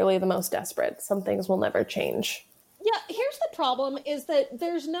just clearly the most desperate. Some things will never change. Yeah, here's the problem is that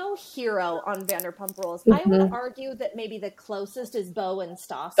there's no hero on Vanderpump Rules. I would argue that maybe the closest is Bo and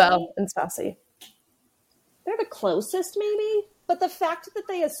Stassi. They're the closest, maybe, but the fact that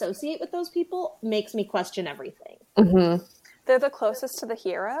they associate with those people makes me question everything. They're the closest to the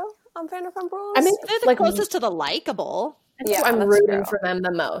hero on Vanderpump Rules? I mean, They're the closest to the likable. Yeah, I'm rooting for them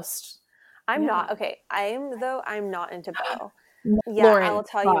the most. I'm not. Okay, I'm not into Bo. Yeah, Lauren, I will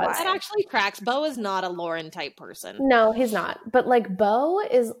tell you why. That actually cracks. Bo is not a Lauren type person. No, he's not. But like Bo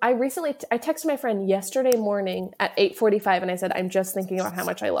is, I texted my friend yesterday morning at 8:45 and I said, I'm just thinking about how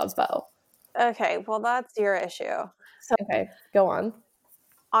much I love Bo. Okay, well, that's your issue. So, okay, go on.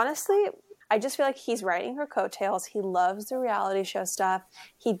 Honestly, I just feel like he's riding her coattails. He loves the reality show stuff.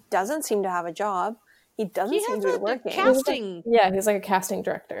 He doesn't seem to have a job. He doesn't seem to be working. Casting. He's like a casting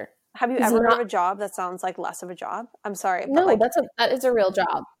director. Have you ever heard of a job that sounds like less of a job? I'm sorry. No, that is a real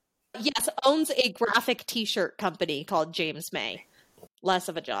job. Yes, owns a graphic t-shirt company called James May. Less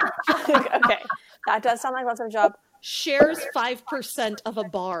of a job. Okay, that does sound like less of a job. shares 5% of a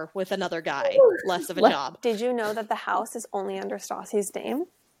bar with another guy. Less of a job. Did you know that the house is only under Stassi's name?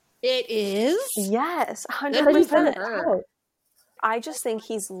 It is? Yes, Good for 100%. her. I just think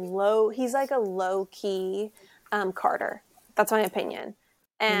he's like a low-key Carter. That's my opinion.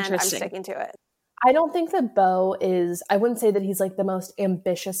 And I'm Interesting. sticking to it. I don't think that Beau is, I wouldn't say that he's like the most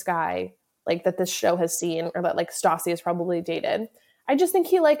ambitious guy like that this show has seen or that like Stassi has probably dated. I just think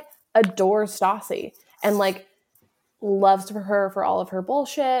he like adores Stassi and like loves her for all of her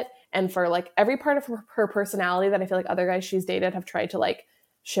bullshit and for like every part of her personality that I feel like other guys she's dated have tried to like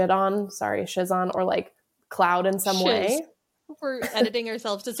shiz on or like cloud in some way. We're editing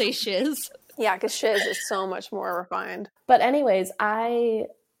ourselves to say shiz. Yeah, because shiz is so much more refined. But anyways, I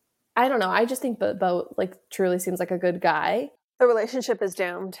don't know. I just think Beau like truly seems like a good guy. The relationship is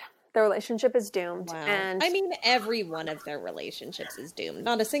doomed. Wow. And I mean, every one of their relationships is doomed.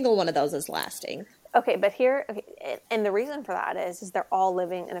 Not a single one of those is lasting. okay, but and the reason for that is they're all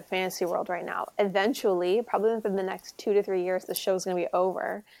living in a fantasy world right now. Eventually, probably within the next 2 to 3 years, the show's going to be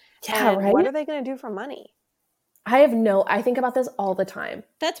over. Yeah, and right? What are they going to do for money? I think about this all the time.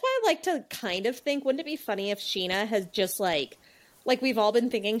 That's why I like to kind of think, wouldn't it be funny if Sheena has just like we've all been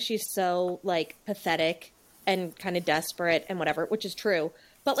thinking she's so like pathetic and kind of desperate and whatever, which is true.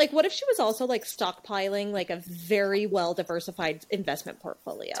 But like, what if she was also like stockpiling like a very well diversified investment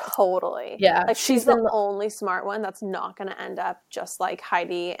portfolio? Totally. Yeah, Like she's the only smart one that's not going to end up just like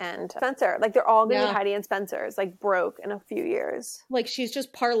Heidi and Spencer. Like they're all going to be Heidi and Spencer's like broke in a few years. Like she's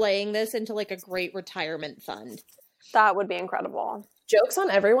just parlaying this into like a great retirement fund. That would be incredible. Joke's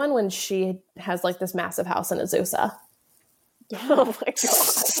on everyone when she has like this massive house in Azusa. Oh my god.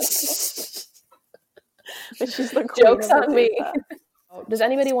 But she's the queen. Joke's on me. Does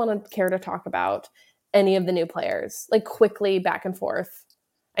anybody want to care to talk about any of the new players? Like quickly back and forth.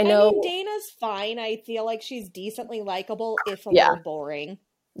 I know mean, Dana's fine. I feel like she's decently likable, if a little boring.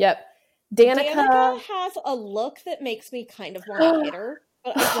 Yep. Danica has a look that makes me kind of want to hit her,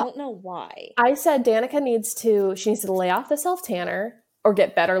 but I don't know why. I said Danica needs to lay off the self-tanner or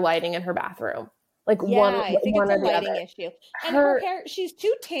get better lighting in her bathroom. Like I think one it's a or the lighting other. issue. And her hair, she's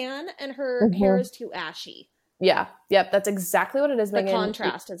too tan and her hair is too ashy. Yeah. Yep. That's exactly what it is. The Megan.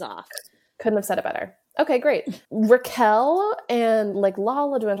 contrast is off. Couldn't have said it better. Okay, great. Raquel and like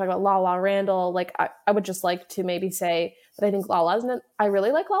Lala, do you want to talk about Lala, Randall? Like I would just like to maybe say that I think I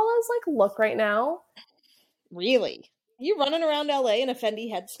really like Lala's like look right now. Really? You running around LA in a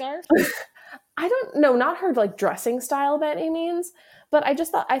Fendi headscarf? I don't know, not her like dressing style by any means, but I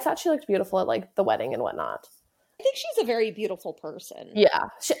thought she looked beautiful at like the wedding and whatnot. I think she's a very beautiful person. Yeah.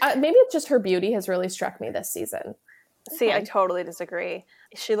 Maybe it's just her beauty has really struck me this season. See, I totally disagree.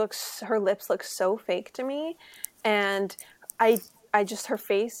 Her lips look so fake to me. And I just, her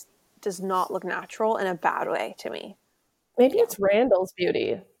face does not look natural in a bad way to me. Maybe it's Randall's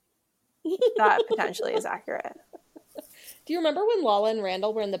beauty. That potentially is accurate. Do you remember when Lala and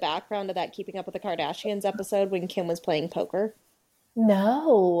Randall were in the background of that Keeping Up with the Kardashians episode when Kim was playing poker?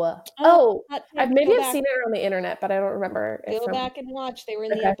 No. I've seen it on the internet, but I don't remember. Go back and watch. They were in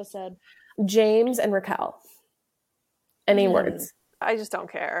the episode. James and Raquel. Any words? I just don't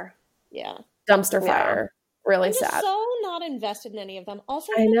care. Yeah. Dumpster fire. Really I'm sad. So not invested in any of them.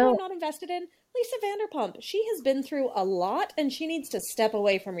 Also, I know. I'm not invested in Lisa Vanderpump. She has been through a lot, and she needs to step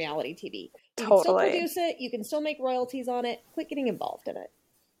away from reality TV. You can still produce it. You can still make royalties on it. Quit getting involved in it.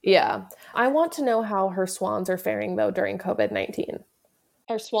 Yeah. I want to know how her swans are faring, though, during COVID-19.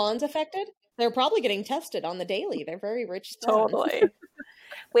 Are swans affected? They're probably getting tested on the daily. They're very rich swans. Totally.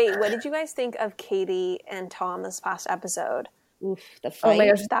 Wait, what did you guys think of Katie and Tom this past episode? Oof, the fight. Oh my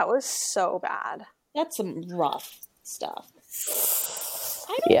gosh. That was so bad. That's some rough stuff.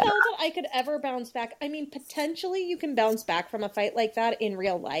 I don't know that I could ever bounce back. I mean, potentially you can bounce back from a fight like that in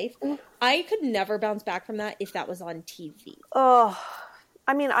real life. I could never bounce back from that if that was on TV. Oh,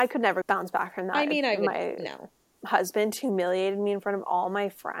 I mean, I could never bounce back from that. I mean, My husband humiliated me in front of all my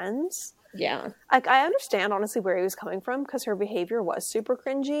friends. Yeah. Like, I understand, honestly, where he was coming from because her behavior was super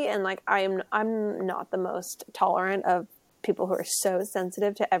cringy. And, like, I'm not the most tolerant of people who are so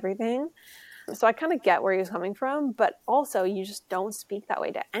sensitive to everything. So I kind of get where he was coming from. But also, you just don't speak that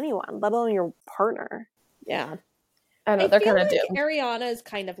way to anyone, let alone your partner. Yeah. I know, they're kind of doomed. Ariana is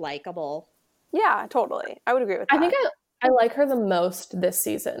kind of likable. Yeah, totally. I would agree with that. I think I like her the most this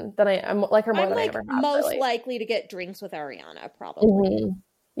season. I'm like her more than I ever have. Most likely to get drinks with Ariana, probably. Mm-hmm.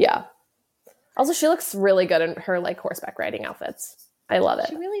 Yeah. Also, she looks really good in her like horseback riding outfits. I love it.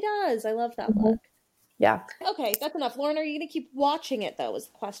 She really does. I love that look. Yeah. Okay, that's enough. Lauren, are you going to keep watching it, though, is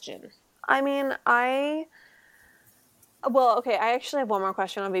the question. I mean, I Well, okay, I actually have one more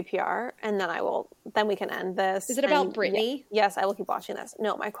question on VPR, and then we can end this. Is it about Britney? Yes, I will keep watching this.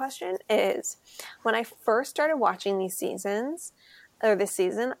 No, my question is, when I first started watching this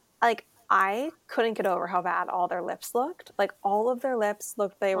season, like, I couldn't get over how bad all their lips looked. Like, all of their lips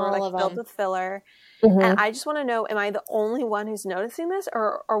looked, they were All like of filled them. with filler. Mhm. And I just want to know, am I the only one who's noticing this,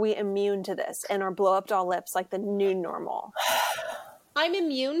 or are we immune to this and are blow up doll lips like the new normal? I'm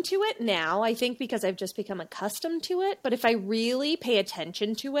immune to it now, I think, because I've just become accustomed to it. But if I really pay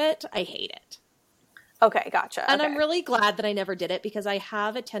attention to it, I hate it. Okay, gotcha. And okay. I'm really glad that I never did it because I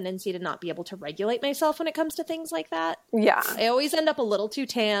have a tendency to not be able to regulate myself when it comes to things like that. Yeah, I always end up a little too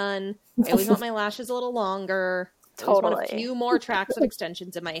tan. I always want my lashes a little longer. I always want a Totally. few more tracks of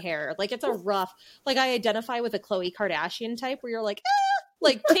extensions in my hair. Like, it's a rough... Like, I identify with a Khloe Kardashian type where you're like,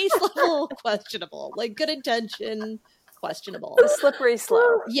 like, taste level, questionable. Like, good intention, questionable. the slippery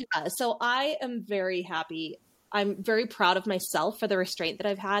slope. Yeah, so I am very happy. I'm very proud of myself for the restraint that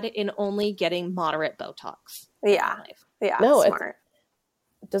I've had in only getting moderate Botox. Yeah, in my life. yeah, No, smart.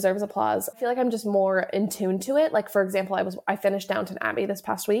 Deserves applause. I feel like I'm just more in tune to it. Like, for example, I finished Downton Abbey this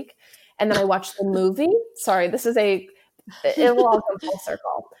past week, and then I watched the movie. Sorry, it will all come full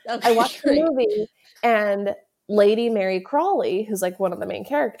circle. Okay, I watched great. the movie, and Lady Mary Crawley, who's like one of the main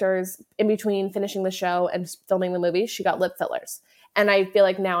characters, in between finishing the show and filming the movie, she got lip fillers. And I feel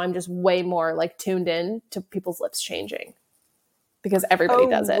like now I'm just way more like tuned in to people's lips changing because everybody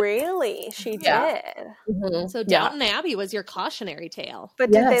does it. Really? She Yeah. did. Mhm. So Yeah. Downton Abbey was your cautionary tale. But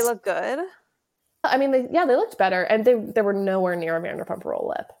did they Yes. look good? I mean, they looked better, and they were nowhere near a Vanderpump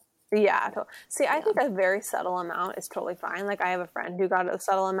Roll lip. Yeah. See, I think a very subtle amount is totally fine. Like, I have a friend who got a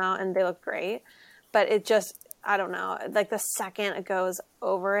subtle amount and they look great. But it just, I don't know. Like, the second it goes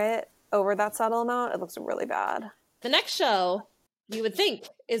over that subtle amount, it looks really bad. The next show, you would think,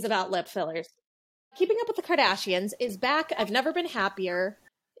 is about lip fillers. Keeping Up with the Kardashians is back. I've never been happier.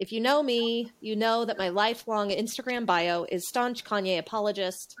 If you know me, you know that my lifelong Instagram bio is staunch Kanye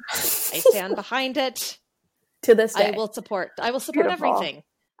apologist. I stand behind it. To this day. I will support Beautiful. everything.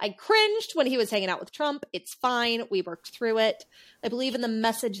 I cringed when he was hanging out with Trump. It's fine. We worked through it. I believe in the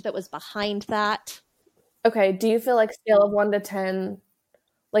message that was behind that. Okay, do you feel like scale of 1 to 10,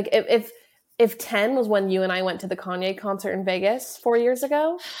 like if 10 was when you and I went to the Kanye concert in Vegas 4 years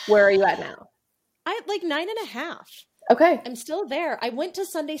ago, where are you at now? I like 9.5. Okay. I'm still there. I went to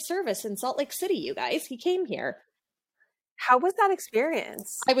Sunday service in Salt Lake City, you guys. He came here. How was that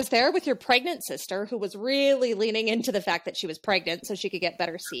experience? I was there with your pregnant sister who was really leaning into the fact that she was pregnant so she could get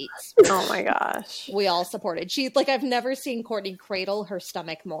better seats. Oh my gosh. We all supported. I've never seen Courtney cradle her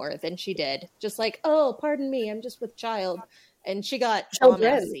stomach more than she did. Just like, oh, pardon me, I'm just with child. And she got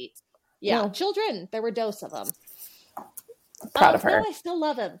bomb-ass seats. Yeah, children. There were a dose of them. Proud of her. No, I still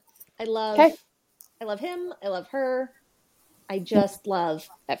love him. I love him. I love her. I just love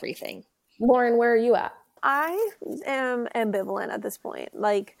everything. Lauren, where are you at? I am ambivalent at this point.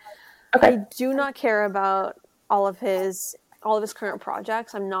 Like, Okay. I do not care about all of his current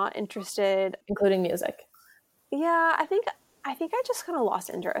projects. I'm not interested. Including music. Yeah, I think I just kind of lost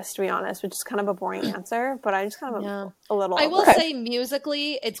interest, to be honest, which is kind of a boring answer, but I just kind of a little. I will say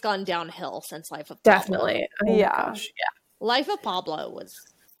musically, it's gone downhill since Life of Pablo. Definitely. Oh my Yeah. gosh, yeah. Life of Pablo was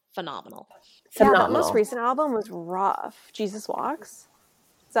phenomenal. Yeah, that Phenomenal. most recent album was rough. Jesus Walks.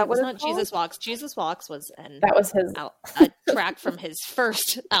 Is that It was what not it's called? Jesus Walks. Jesus Walks was That was his a track from his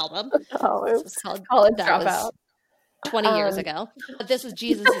first album. Oh, It oops. was called college that dropout. was 20 years ago. This is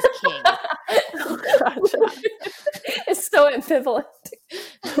Jesus is King. It's so ambivalent.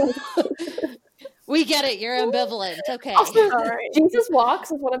 We get it. You're ambivalent. Okay. Also, All right. Jesus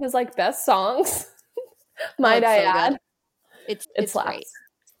Walks is one of his like best songs. Might it's I so add? good. It It's slaps. great.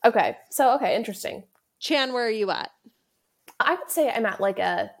 Okay, interesting. Chan, where are you at? I would say I'm at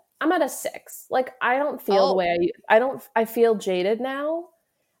a 6. Like, I don't feel the way I feel jaded now.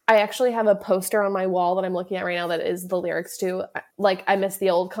 I actually have a poster on my wall that I'm looking at right now that is the lyrics to, like, I miss the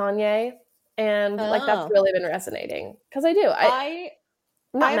old Kanye. And like, that's really been resonating. Because I do. I'm I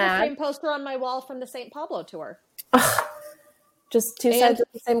not have mad. a frame poster on my wall from the St. Pablo tour. Just two sides of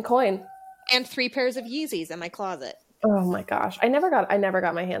the same coin. And 3 pairs of Yeezys in my closet. Oh my gosh. I never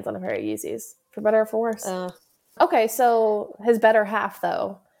got my hands on a pair of Yeezys. For better or for worse. Uh, Okay, so his better half,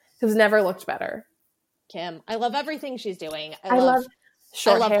 though, who's never looked better. Kim. I love everything she's doing. I love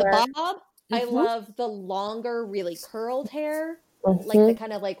short hair. the bob. I Mhm. love the longer, really curled hair. Mhm. Like the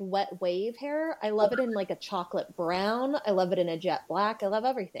kind of like wet wave hair. I love it in like a chocolate brown. I love it in a jet black. I love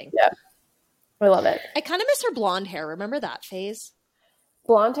everything. Yeah. I love it. I kind of miss her blonde hair. Remember that phase?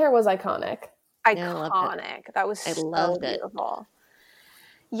 Blonde hair was iconic. Yeah, I loved Iconic. That was I so loved it. beautiful.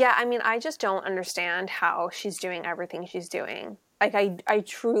 Yeah, I mean, I just don't understand how she's doing everything she's doing. Like, I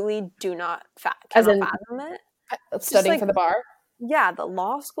truly do not As cannot in fathom it. studying like- for the bar. Yeah, the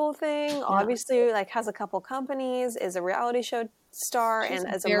law school thing, obviously, like, has a couple companies, is a reality show star, She's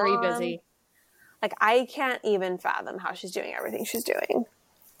and as very a mom, busy. like, I can't even fathom how she's doing everything she's doing.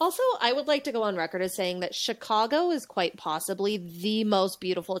 Also, I would like to go on record as saying that Chicago is quite possibly the most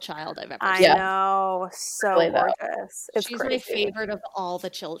beautiful child I've ever I seen. know, so Really, though. gorgeous. It's She's crazy. my favorite of all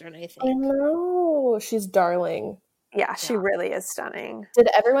the children, I I think. know. She's darling. Yeah, she really is stunning. Did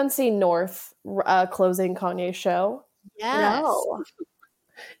everyone see North closing Kanye's show? Yes. No,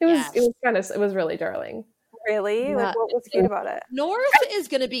 It was really darling. really? Yeah. Like, what was cute about it? North is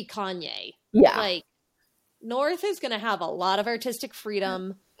going to be Kanye. Yeah. Like, North is going to have a lot of artistic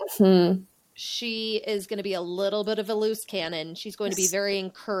freedom. Hmm. She is going to be a little bit of a loose cannon. She's going to be very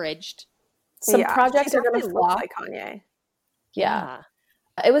encouraged. Some Yeah, projects she are going to definitely looks flop. like Kanye. Yeah.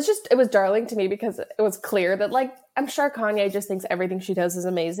 It was darling to me because it was clear that, like, I'm sure Kanye just thinks everything she does is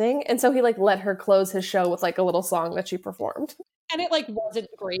amazing. And so he, like, let her close his show with, like, a little song that she performed. And it, like, wasn't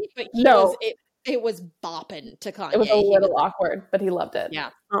great, but it was bopping to Kanye. It was a little awkward, but he loved it.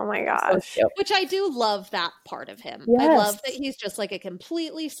 Yeah. Oh my So gosh. cute. Which I do love that part of him. Yes. I love that he's just, like, a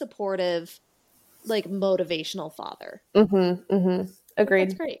completely supportive, like, motivational father. Mm-hmm. Mm-hmm. Agreed.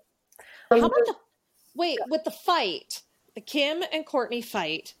 That's great. How about with the fight, the Kim and Courtney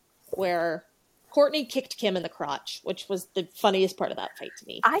fight, where Courtney kicked Kim in the crotch, which was the funniest part of that fight to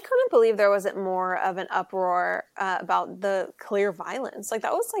me. I couldn't believe there wasn't more of an uproar about the clear violence. Like,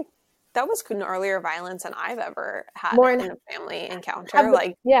 that was gnarlier violence than I've ever had in a family encounter.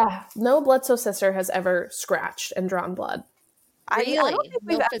 No Bledsoe sister has ever scratched and drawn blood. Really? I don't think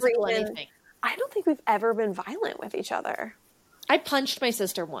No physical anything. I don't think we've ever been violent with each other. I punched my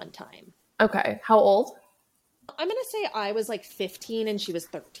sister one time. Okay. How old? I'm going to say I was like 15 and she was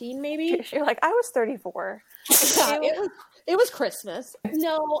 13 maybe. You're like, I was 34. Yeah, it was Christmas.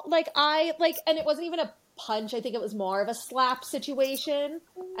 No, and it wasn't even a punch. I think it was more of a slap situation.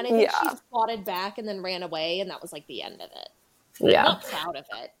 And I think she swatted back and then ran away, and that was like the end of it. Yeah. I'm not proud of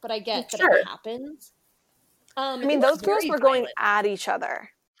it, but I get that Sure. it happens. I mean, those girls were going at each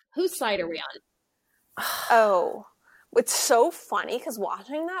other. Whose side are we on? Oh, it's so funny because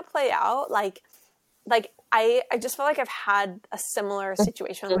watching that play out, like I just feel like I've had a similar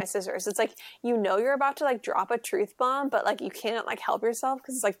situation with my sisters. It's like, you're about to like drop a truth bomb, but like you can't like help yourself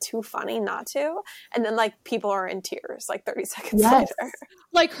because it's like too funny not to. And then like people are in tears like 30 seconds later.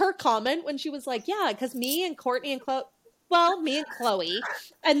 Like her comment when she was like, yeah, because me and Courtney and Chloe, me and Chloe.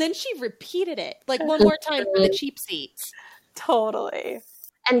 And then she repeated it like one more time for the cheap seats. Totally.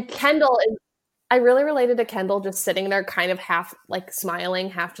 And I really related to Kendall just sitting there kind of half like smiling,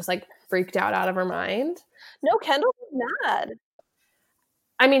 half just like freaked out of her mind. No, Kendall was mad.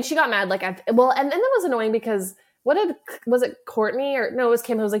 I mean, she got mad and then that was annoying because was it Courtney or no, it was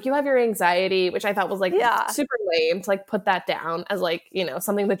Kim who was like, you have your anxiety, which I thought was like super lame to like put that down as like,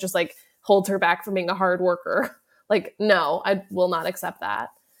 something that just like holds her back from being a hard worker. Like, no, I will not accept that.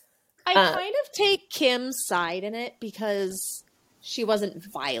 I kind of take Kim's side in it because she wasn't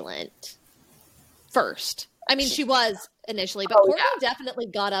violent first. I mean, she was initially, but Courtney definitely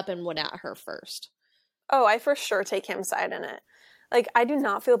got up and went at her first. Oh, I for sure take Kim's side in it. Like, I do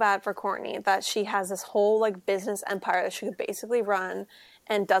not feel bad for Courtney that she has this whole like business empire that she could basically run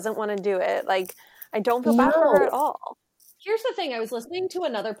and doesn't want to do it. Like, I don't feel bad for her at all. Here's the thing. I was listening to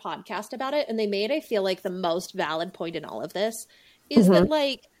another podcast about it, and they made, I feel like, the most valid point in all of this is that,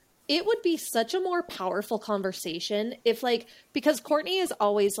 like, it would be such a more powerful conversation if, like, because Courtney is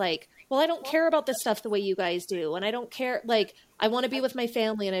always like, well, I don't care about this stuff the way you guys do, and I don't care, like, I want to be with my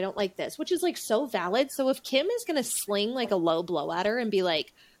family, and I don't like this, which is, like, so valid. So if Kim is going to sling, like, a low blow at her and be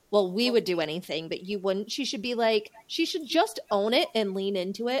like, well, we would do anything, but you wouldn't. She should be like, she should just own it and lean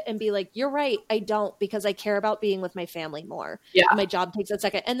into it and be like, you're right, I don't, because I care about being with my family more. Yeah. And my job takes a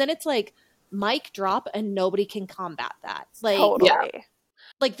second. And then it's like, mic drop and nobody can combat that. Like, totally.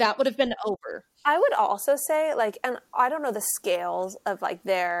 Like, that would have been over. I would also say, like, and I don't know the scales of, like,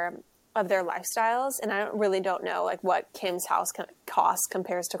 their lifestyles, and I don't know, like, what Kim's house costs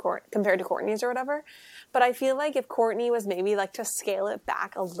compared to Courtney's or whatever. But I feel like if Courtney was maybe like to scale it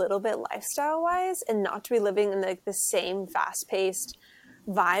back a little bit lifestyle-wise and not to be living in like the same fast-paced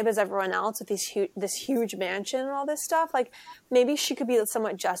vibe as everyone else with this huge mansion and all this stuff, like maybe she could be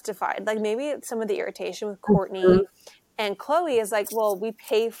somewhat justified. Like maybe some of the irritation with Courtney and Chloe is like, well, we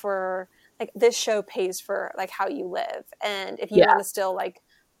pay for, like, this show pays for like how you live. And if you want to still like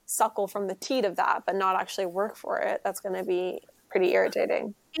suckle from the teat of that but not actually work for it, that's going to be pretty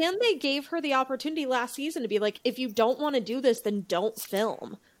irritating. And they gave her the opportunity last season to be like, if you don't want to do this, then don't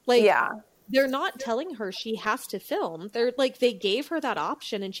film. Like, Yeah. they're not telling her she has to film. They're like, they gave her that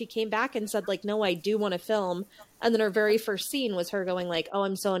option and she came back and said like, no, I do want to film. And then her very first scene was her going like, oh,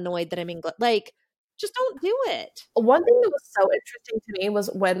 I'm so annoyed that I'm English. Like, just don't do it. One thing that was so interesting to me was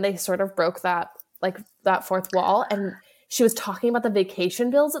when they sort of broke that, like, that fourth wall, and she was talking about the vacation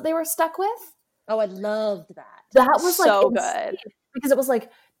bills that they were stuck with. Oh, I loved that. That was like so insane, good. because it was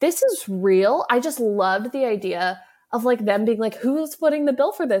like, this is real. I just loved the idea of like them being like, who's footing the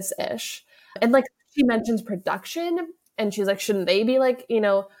bill for this ish? And like she mentions production and she's like, shouldn't they be like, you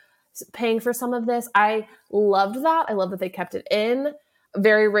know, paying for some of this? I loved that. I love that they kept it in.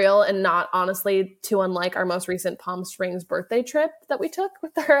 Very real and not honestly too unlike our most recent Palm Springs birthday trip that we took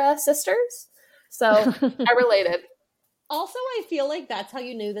with our sisters. So I related. Also, I feel like that's how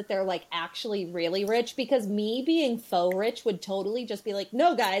you knew that they're like actually really rich, because me being faux rich would totally just be like,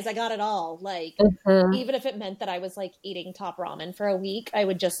 no guys, I got it all. Like, even if it meant that I was like eating top ramen for a week, I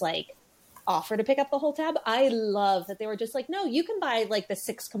would just like offer to pick up the whole tab. I love that they were just like, no, you can buy like the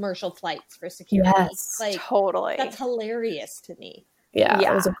 6 commercial flights for security. Yes, like, totally. That's hilarious to me. Yeah,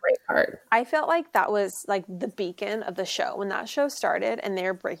 it was a great part. I felt like that was like the beacon of the show. When that show started and they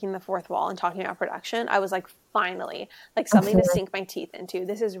were breaking the fourth wall and talking about production, I was like, finally, like something to sink my teeth into.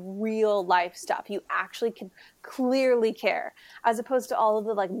 This is real life stuff. You actually can clearly care, as opposed to all of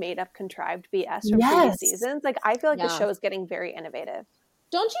the like made up contrived BS from previous seasons. Like, I feel like the show is getting very innovative.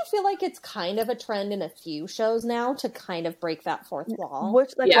 Don't you feel like it's kind of a trend in a few shows now to kind of break that fourth wall?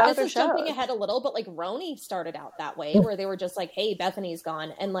 Which, like, this is jumping ahead a little, but like Roni started out that way, where they were just like, hey, Bethany's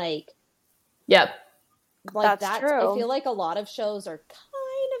gone. And like, yep. Like that's true. I feel like a lot of shows are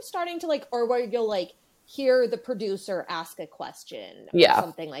kind of starting to like, or where you'll like hear the producer ask a question or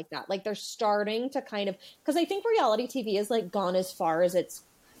something like that. Like they're starting to kind of, because I think reality TV has like gone as far as it's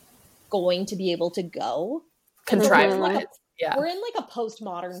going to be able to go. Contrived. We're in like a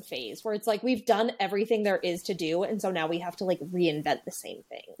postmodern phase where it's like we've done everything there is to do, and so now we have to like reinvent the same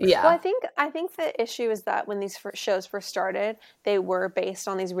thing. Yeah. Well, I think the issue is that when these shows first started, they were based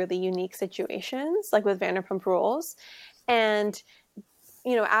on these really unique situations, like with Vanderpump Rules, and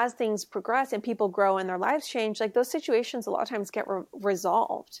you know, as things progress and people grow and their lives change, like those situations a lot of times get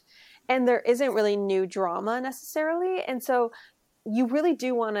resolved, and there isn't really new drama necessarily, and so you really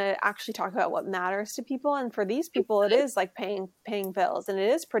do want to actually talk about what matters to people. And for these people, it is like paying bills, and it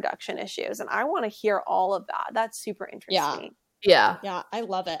is production issues. And I want to hear all of that. That's super interesting. Yeah. Yeah. I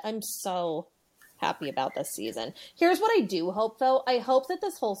love it. I'm so happy about this season. Here's what I do hope though. I hope that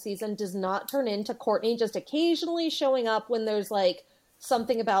this whole season does not turn into Courtney just occasionally showing up when there's like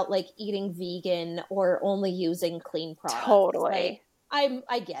something about like eating vegan or only using clean products. Totally. Like,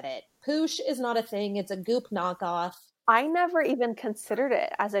 I get it. Poosh is not a thing. It's a Goop knockoff. I never even considered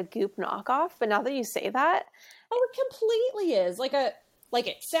it as a Goop knockoff, but now that you say that, it completely is. Like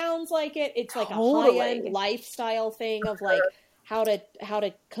it sounds like it. It's like a high-end lifestyle thing of like how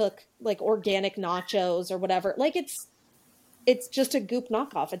to cook like organic nachos or whatever. Like it's just a Goop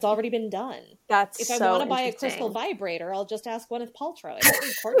knockoff. It's already been done. That's if I want to buy a crystal vibrator, I'll just ask Gwyneth Paltrow. I don't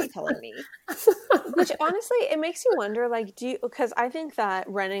need Courtney telling me. Which honestly, it makes you wonder, like, because I think that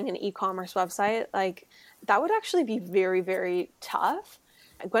running an e-commerce website, like, that would actually be very, very tough.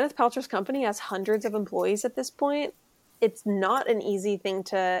 Gwyneth Paltrow's company has hundreds of employees at this point. It's not an easy thing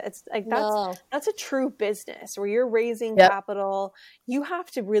to, it's like, that's a true business where you're raising capital. You have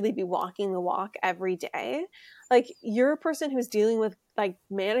to really be walking the walk every day. Like, you're a person who's dealing with like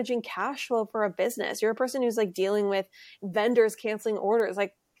managing cash flow for a business. You're a person who's like dealing with vendors canceling orders,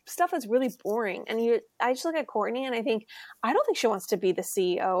 like stuff that's really boring. And I just look at Courtney and I don't think she wants to be the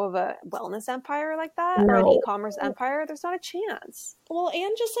CEO of a wellness empire like that, or an e-commerce empire. There's not a chance. Well,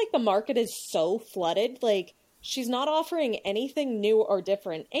 and just like the market is so flooded, like she's not offering anything new or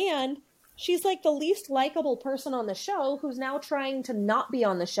different. And she's like the least likable person on the show who's now trying to not be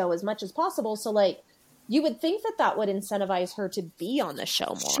on the show as much as possible. So like, you would think that would incentivize her to be on the show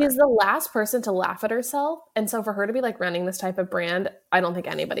more. She's the last person to laugh at herself. And so for her to be like running this type of brand, I don't think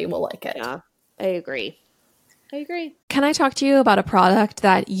anybody will like it. Yeah, I agree. Can I talk to you about a product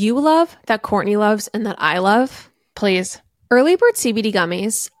that you love, that Courtney loves, and that I love? Please. Early Bird CBD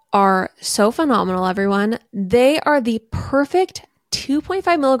gummies are so phenomenal, everyone. They are the perfect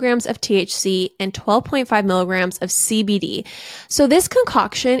 2.5 milligrams of THC and 12.5 milligrams of CBD. So this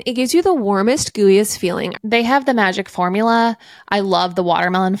concoction, it gives you the warmest, gooeyest feeling. They have the magic formula. I love the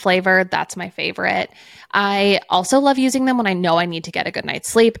watermelon flavor. That's my favorite. I also love using them when I know I need to get a good night's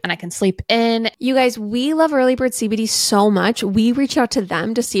sleep and I can sleep in. You guys, we love Early Bird CBD so much. We reached out to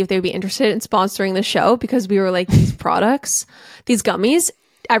them to see if they'd be interested in sponsoring the show because we were like, these products, these gummies,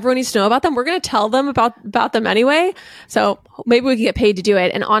 everyone needs to know about them. We're going to tell them about them anyway. So maybe we can get paid to do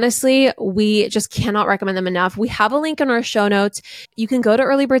it. And honestly, we just cannot recommend them enough. We have a link in our show notes. You can go to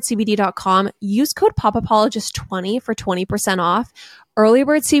earlybirdcbd.com, use code POPAPOLOGIST20 for 20% off.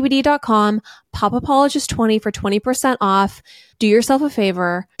 Earlybirdcbd.com, POPAPOLOGIST20 for 20% off. Do yourself a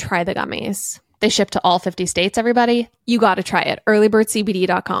favor, try the gummies. They ship to all 50 states, everybody. You got to try it.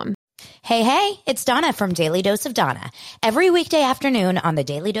 Earlybirdcbd.com. Hey, it's Donna from Daily Dose of Donna. Every weekday afternoon on the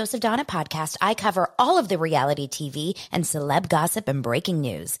Daily Dose of Donna podcast, I cover all of the reality TV and celeb gossip and breaking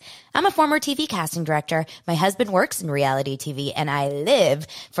news. I'm a former TV casting director. My husband works in reality TV, and I live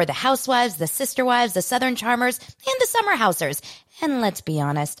for the Housewives, the Sister Wives, the Southern Charmers, and the Summer Housers. And let's be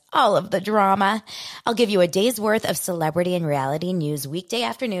honest, all of the drama. I'll give you a day's worth of celebrity and reality news weekday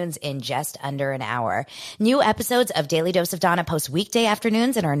afternoons in just under an hour. New episodes of Daily Dose of Donna post weekday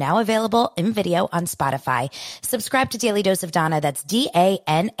afternoons and are now available in video on Spotify. Subscribe to Daily Dose of Donna, that's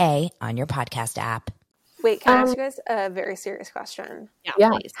DANA, on your podcast app. Wait, can I ask you guys a very serious question? Yeah.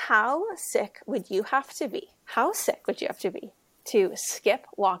 Please. How sick would you have to be? How sick would you have to be to skip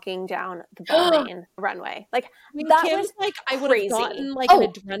walking down the Beltane runway? Like, I mean, that Kim's was like, I would crazy. have gotten like an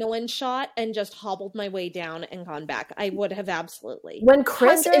adrenaline shot and just hobbled my way down and gone back. I would have absolutely. When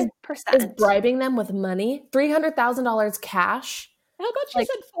Chris is 100%. bribing them with money, $300,000 cash. How about she like-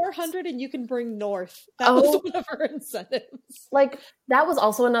 said 400 and you can bring north? That Oh. was one of her incentives. Like, that was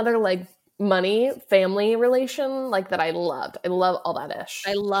also another, like, money family relation, like, that I loved. I love all that ish.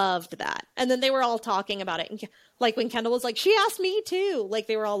 I loved that. And then they were all talking about it. And like when Kendall was like, she asked me too. Like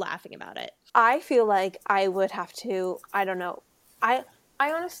they were all laughing about it. I feel like I would have to, I don't know. I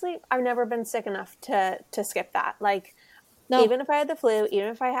honestly, I've never been sick enough to skip that. Like, No. even if I had the flu, even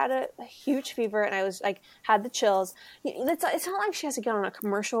if I had a huge fever and I was like, had the chills, it's not like she has to get on a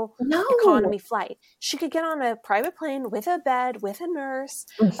commercial economy flight. She could get on a private plane with a bed, with a nurse,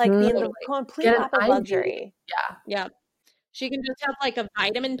 like be in the complete Get an lap of IV. luxury. Yeah. She can just have like a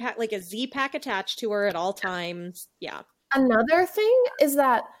vitamin pack, like a Z pack attached to her at all times. Yeah. Another thing is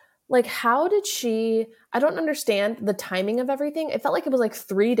that, like, how did she, I don't understand the timing of everything. It felt like it was like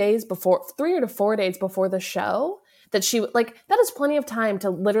 3 or 4 days before the show that she, like, that is plenty of time to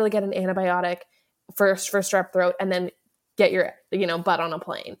literally get an antibiotic for strep throat and then get your, butt on a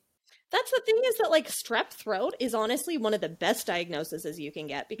plane. That's the thing is that like strep throat is honestly one of the best diagnoses you can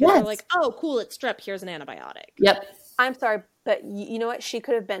get because they're Yes. like, oh, cool, it's strep. Here's an antibiotic. Yep. I'm sorry, but you know what? She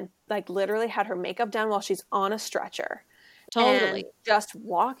could have been like literally had her makeup done while she's on a stretcher. Totally. And just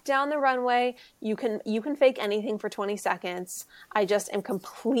walk down the runway. You can fake anything for 20 seconds. I just am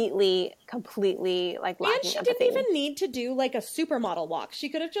completely like lacking And she empathy. didn't even need to do like a supermodel walk. She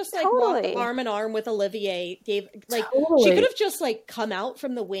could have just like Totally. walked arm in arm with Olivier. She Totally. could have just like come out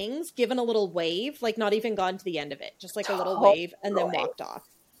from the wings, given a little wave, like not even gone to the end of it, just like a little wave, and then walked off.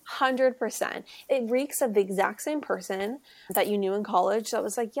 100%. It reeks of the exact same person that you knew in college that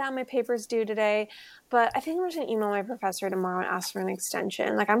was like, yeah, my paper's due today, but I think I'm just going to email my professor tomorrow and ask for an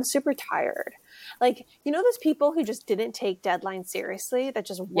extension. Like, I'm super tired. Like, those people who just didn't take deadlines seriously, that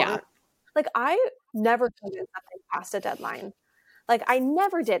just weren't. Like, I never turned in something past a deadline. Like, I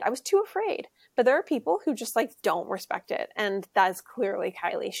never did. I was too afraid. But there are people who just, like, don't respect it. And that is clearly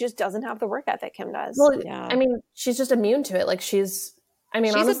Kylie. She just doesn't have the work ethic Kim does. Well, Yeah. I mean, she's just immune to it. Like, she's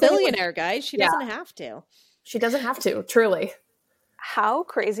She's honestly, a billionaire, guys. She doesn't have to. She doesn't have to, truly. How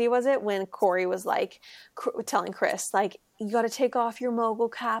crazy was it when Corey was like telling Chris, like, you got to take off your mogul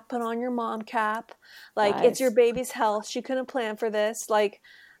cap, put on your mom cap. Like, it's your baby's health. She couldn't plan for this. Like,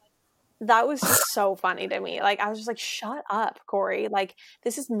 that was just so funny to me. Like, I was just like, shut up, Corey. Like,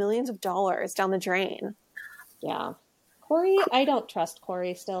 this is millions of dollars down the drain. Yeah. Corey, I don't trust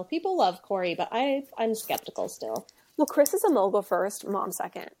Corey still. People love Corey, but I'm skeptical still. Well, Chris is a mogul first, mom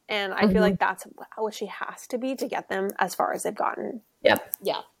second. And I feel like that's what she has to be to get them as far as they've gotten. Yep.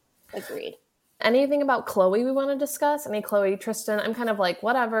 Yeah. Agreed. Anything about Chloe we want to discuss? Any Chloe, Tristan? I'm kind of like,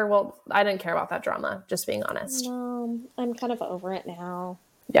 whatever. Well, I didn't care about that drama, just being honest. I'm kind of over it now.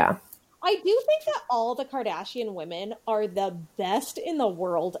 Yeah. I do think that all the Kardashian women are the best in the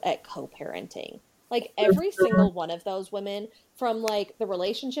world at co-parenting. Like every single one of those women, from like the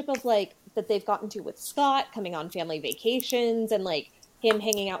relationship of like that they've gotten to with Scott, coming on family vacations and like him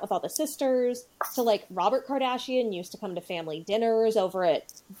hanging out with all the sisters, to like Robert Kardashian used to come to family dinners over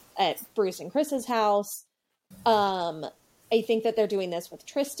at Bruce and Chris's house. I think that they're doing this with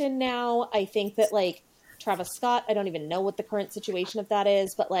Tristan now. I think that like Travis Scott, I don't even know what the current situation of that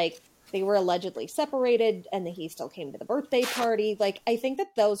is, but like they were allegedly separated and then he still came to the birthday party. Like, I think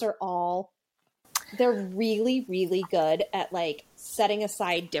that those are all, they're really, really good at like setting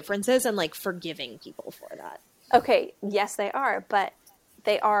aside differences and like forgiving people for that. Okay, yes, they are, but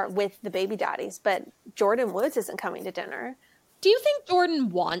they are with the baby daddies, but Jordan Woods isn't coming to dinner. Do you think Jordan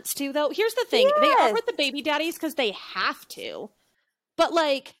wants to, though? Here's the thing. Yes. They are with the baby daddies because they have to. But,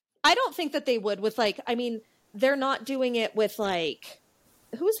 like, I don't think that they would with, like, I mean, they're not doing it with, like,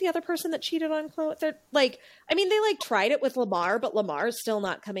 who was the other person that cheated on Chloe? They're, like, I mean, they, like, tried it with Lamar, but Lamar's still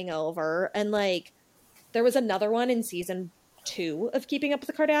not coming over. And, like, there was another one in season 2 of Keeping Up with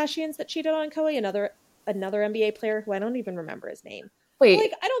the Kardashians that cheated on Chloe, another NBA player who I don't even remember his name. Wait.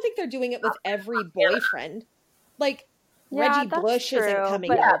 Like, I don't think they're doing it with every boyfriend. Like, Yeah, Reggie that's Bush true, isn't coming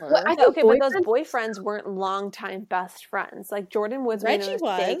but- over. Well, I think Okay, but those boyfriends weren't longtime best friends. Like Jordan Woods made a Reggie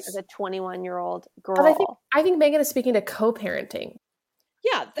mistake was. as a 21-year-old girl. But I think Megan is speaking to co-parenting.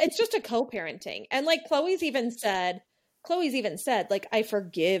 Yeah, it's just a co-parenting. And like Chloe's even said, like, I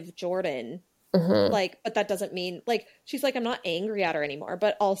forgive Jordan. Mm-hmm. Like, but that doesn't mean, like, she's like, I'm not angry at her anymore.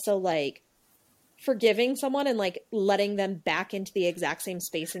 But also, like, forgiving someone and like letting them back into the exact same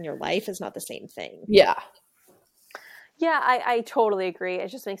space in your life is not the same thing. Yeah. Yeah, I totally agree. It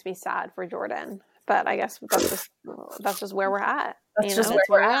just makes me sad for Jordan. But I guess that's just where we're at. That's just That's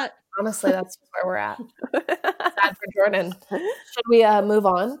where we're at. Honestly, that's just where we're at. Sad for Jordan. Should we move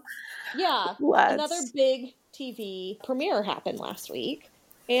on? Yeah. Let's. Another big TV premiere happened last week.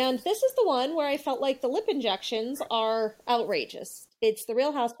 And this is the one where I felt like the lip injections are outrageous. It's The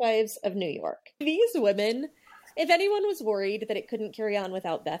Real Housewives of New York. These women, if anyone was worried that it couldn't carry on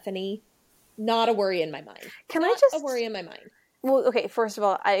without Bethany, not a worry in my mind. Can Not I just a worry in my mind. Well, okay, first of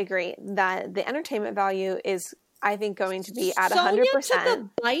all, I agree that the entertainment value is, I think, going to be at 100%. Sonia took a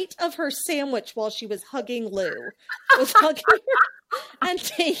bite of her sandwich while she was hugging Lou. Was hugging her and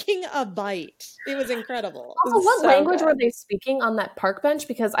taking a bite. It was incredible. Also, what So language good. were they speaking on that park bench?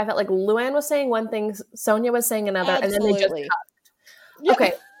 Because I felt like Luann was saying one thing, Sonia was saying another, and then they just Absolutely. cut. Yeah.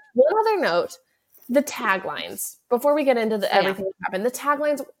 Okay, one other note. The taglines, before we get into everything that happened, the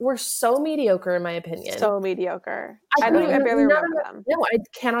taglines were so mediocre in my opinion. So mediocre. I I barely remember them. No, I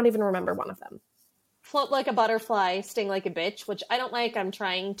cannot even remember one of them. Float like a butterfly, sting like a bitch, which I don't like. I'm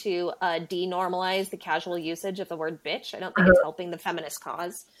trying to denormalize the casual usage of the word bitch. I don't think it's helping the feminist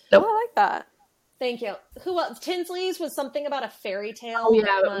cause. Nope. Oh, I like that. Thank you. Who else? Tinsley's was something about a fairy tale. Oh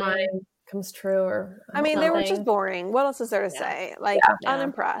yeah, but mine comes true. Or I mean, they were Something. just boring. What else is there to say? Like, Yeah.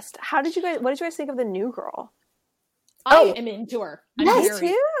 unimpressed. What did you guys think of the new girl? I am into her. I'm Me very-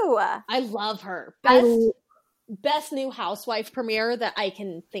 too. I love her. I- Best new housewife premiere that I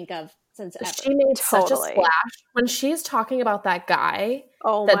can think of since ever. She made such a Totally. splash when she's talking about that guy.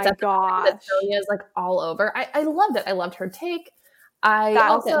 Oh that's my at the party gosh. that Sonia's like all over. I loved it. I loved her take. I That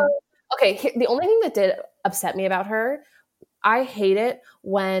also was the only thing that did upset me about her, I hate it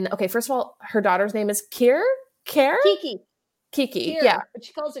when first of all, her daughter's name is Kiki. Kiki. Kiki. Yeah. But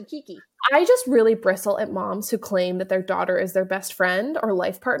she calls her Kiki. I just really bristle at moms who claim that their daughter is their best friend or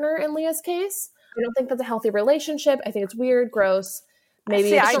life partner in Leah's case. I don't think that's a healthy relationship. I think it's weird, gross.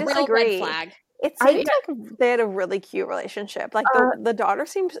 Maybe See, it's I It's a real disagree. red flag. It I- seemed like they had a really cute relationship. Like the daughter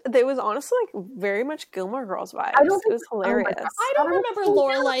seemed. It was honestly like very much Gilmore Girls vibes. I don't It think- was oh my hilarious. God. I don't remember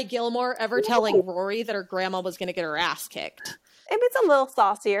Lorelai Gilmore ever No. telling Rory that her grandma was going to get her ass kicked. Maybe it's a little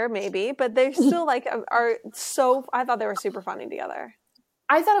saucier, maybe, but they still like are so. I thought they were super funny together.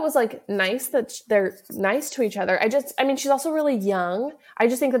 I thought it was like nice that they're nice to each other. I mean, she's also really young. I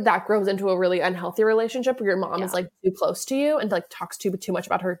just think that grows into a really unhealthy relationship where your mom is like too close to you and like talks too much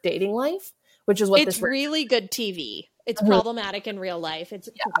about her dating life, which is what It's this really good TV. It's problematic in real life. It's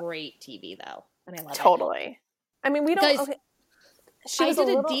great TV though, and I love it. Totally. I mean, we don't. Guys, okay. She I was did a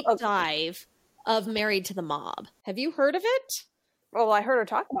little- deep okay. dive of Married to the Mob. Have you heard of it? Well, I heard her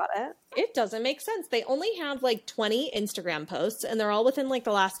talk about it. It doesn't make sense. They only have like 20 Instagram posts and they're all within like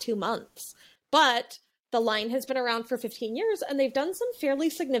the last 2 months. But the line has been around for 15 years and they've done some fairly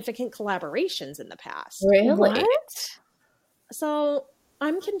significant collaborations in the past. really. What? So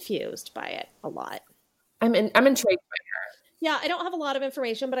I'm confused by it a lot. I'm intrigued by Yeah, I don't have a lot of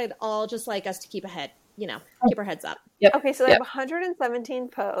information, but I'd all just like us to keep our heads up. Yep. Okay, so they Yep. have 117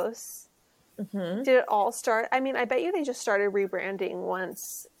 posts. Mm-hmm. Did it all start? I mean, I bet you they just started rebranding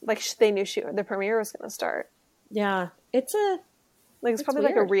once, like they knew the premiere was going to start. Yeah, it's Like it's probably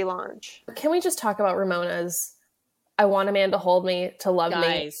weird. like a relaunch. Can we just talk about Ramona's I want a man to hold me, to love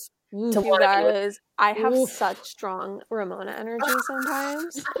Guys. me, to You want to be with guys, I have Oof. such strong Ramona energy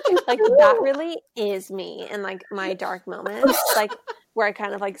sometimes. Like that really is me in like my dark moments, like where I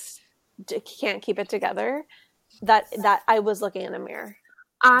kind of like can't keep it together. That I was looking in a mirror.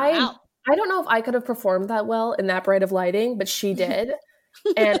 I don't know if I could have performed that well in that bright of lighting, but she did.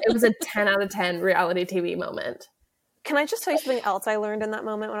 And it was a 10 out of 10 reality TV moment. Can I just tell you something else I learned in that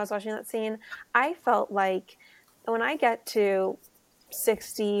moment when I was watching that scene? I felt like when I get to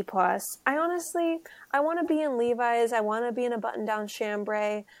 60 plus, I want to be in Levi's. I want to be in a button-down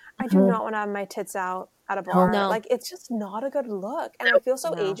chambray. I do not want to have my tits out at a bar. No. Like, it's just not a good look. And I feel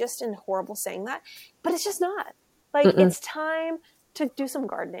so ageist and horrible saying that, but it's just not. Like, it's time to do some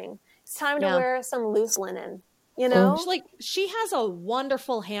gardening. It's time to wear some loose linen, you know? She has a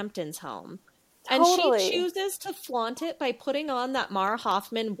wonderful Hamptons home. Totally. And she chooses to flaunt it by putting on that Mara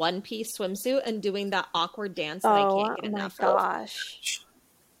Hoffman one-piece swimsuit and doing that awkward dance that I can't get enough of. Oh my gosh.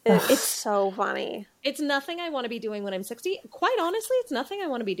 It's so funny. It's nothing I want to be doing when I'm 60. Quite honestly, it's nothing I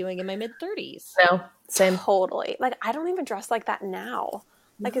want to be doing in my mid-30s. No, same. Totally. Like, I don't even dress like that now.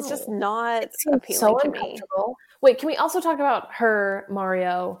 Like, it's just not appealing so to me. uncomfortable. Wait, can we also talk about her,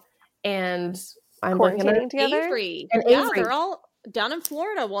 Mario, and I'm looking at Quarantining together? Avery. And Yeah, Avery. they're all down in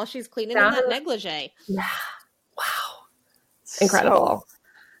Florida while she's cleaning in that negligee. Yeah. Wow. Incredible.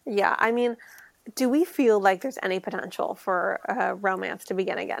 Yeah, I mean, do we feel like there's any potential for a romance to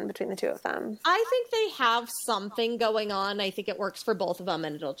begin again between the two of them? I think they have something going on. I think it works for both of them,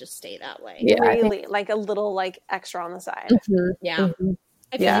 and it'll just stay that way. Yeah, really, like a little like extra on the side. Yeah.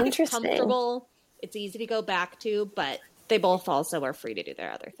 I feel like it's Interesting. comfortable. It's easy to go back to, but they both also are free to do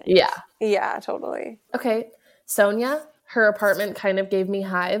their other things. Yeah. Yeah, totally. Okay. Sonia, her apartment kind of gave me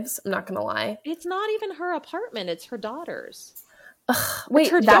hives. I'm not going to lie. It's not even her apartment. It's her daughter's. Wait,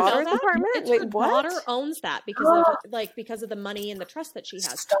 her that's daughter's apartment? It's Wait, her what? daughter owns that because of the money and the trust that she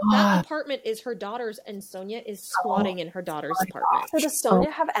has. Stop. That apartment is her daughter's, and Sonia is squatting in her daughter's apartment. So does Sonia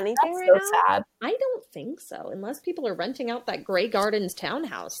have anything right so now? sad. I don't think so, unless people are renting out that Grey Gardens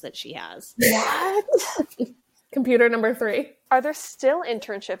townhouse that she has. What? Computer number 3. Are there still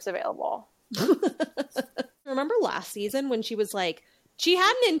internships available? Remember last season when she was like, she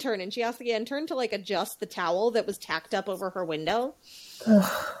had an intern and she asked the intern to like adjust the towel that was tacked up over her window?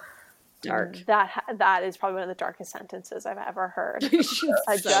 Dark. That is probably one of the darkest sentences I've ever heard.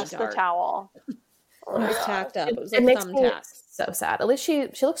 Adjust the towel. It was tacked up. It was It like makes me thumbtack. so sad. At least she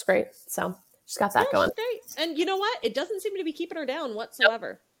looks great. So she's got that going. Great. And you know what? It doesn't seem to be keeping her down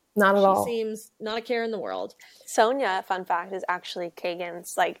whatsoever. Not at all. She seems not a care in the world. Sonia, fun fact, is actually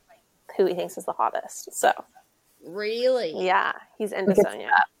Kagan's like who he thinks is the hottest. So Really? yeah, he's into Look at Sonia.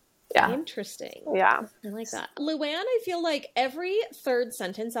 that. Yeah. Interesting. Yeah. I like that. Luann, I feel like every third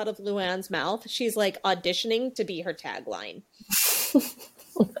sentence out of Luann's mouth, she's like auditioning to be her tagline.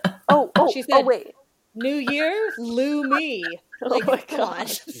 She said, wait. New Year, Lou me. Like, my come on.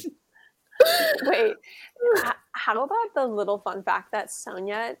 God. Wait. How about the little fun fact that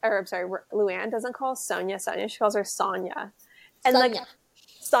Luann doesn't call Sonia Sonia, she calls her Sonia. And Sonia. like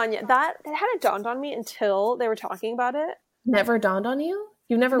Sonia, that it hadn't dawned on me until they were talking about it. Never dawned on you?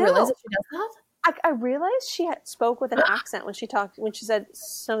 You never No. realized that she does that? I realized she spoke with an accent when she said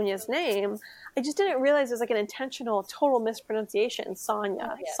Sonia's name. I just didn't realize it was like an intentional, total mispronunciation.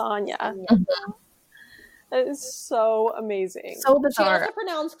 Sonia. That is so amazing. So She bizarre. also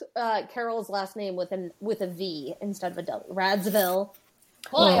pronounced Carol's last name with a V instead of a W. Radsville.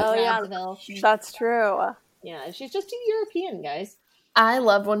 Oh, yeah. Radsville. That's true. Yeah, she's just too European, guys. I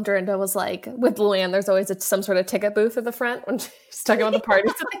loved when Dorinda was like, with Luann, there's always some sort of ticket booth at the front when she's talking about the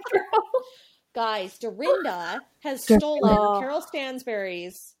parties that they throw. Guys, Dorinda has stolen Carol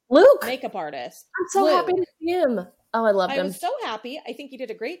Stansberry's Luke! makeup artist. I'm so Luke. happy to see him. Oh, I loved I him. was so happy. I think he did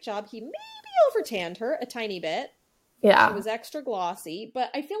a great job. He maybe overtanned her a tiny bit. Yeah. She was extra glossy, but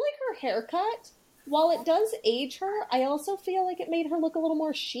I feel like her haircut, while it does age her, I also feel like it made her look a little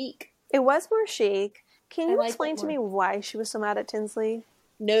more chic. It was more chic. Can you like explain it to me why she was so mad at Tinsley?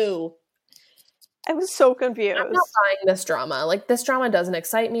 No. I was so confused. I'm not buying this drama. Like, this drama doesn't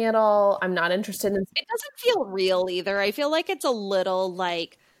excite me at all. I'm not interested in It doesn't feel real either. I feel like it's a little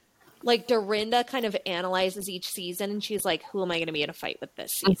like Dorinda kind of analyzes each season and she's like, who am I going to be in a fight with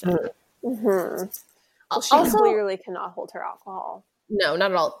this season? Well, she Also- clearly cannot hold her alcohol. No,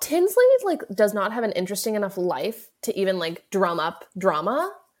 not at all. Tinsley, like, does not have an interesting enough life to even, like, drum up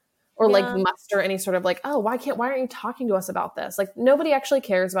drama or, like, muster any sort of, like, oh, why aren't you talking to us about this? Like, nobody actually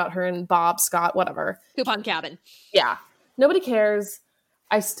cares about her and Bob, Scott, whatever. Coupon Cabin. Yeah. Nobody cares.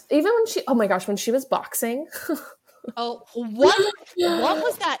 Even when oh my gosh, when she was boxing. Oh, what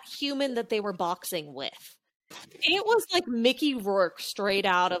was that human that they were boxing with? It was like Mickey Rourke straight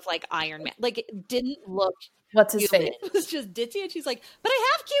out of like Iron Man. Like it didn't look What's his human. face? It was just ditzy, and she's like, "But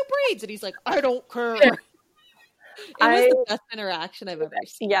I have cute braids," and he's like, "I don't care." It was the best interaction I've ever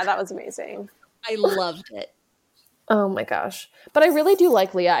seen. Yeah, that was amazing. I loved it. Oh my gosh. But I really do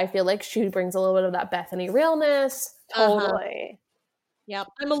like Leah. I feel like she brings a little bit of that Bethany realness. Totally. Yep.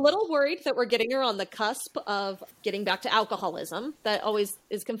 I'm a little worried that we're getting her on the cusp of getting back to alcoholism. That always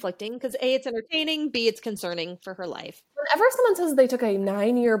is conflicting because A, it's entertaining, B, it's concerning for her life. Whenever someone says they took a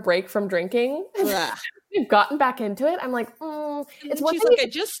 9-year break from drinking, Ugh. they've gotten back into it, I'm like, it's one She's thing. like, I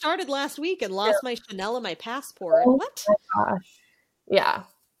just started last week and lost my Chanel and my passport. Oh What? my gosh. Yeah.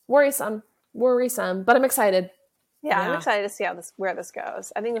 Worrisome. But I'm excited. Yeah, Yeah. I'm excited to see where this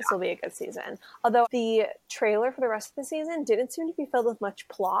goes. I think this will be a good season. Although the trailer for the rest of the season didn't seem to be filled with much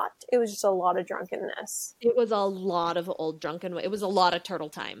plot. It was just a lot of drunkenness. It was a lot of old drunken. It was a lot of turtle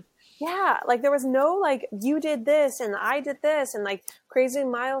time. Yeah, like there was no like you did this and I did this and like crazy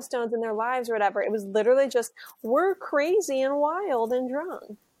milestones in their lives or whatever. It was literally just we're crazy and wild and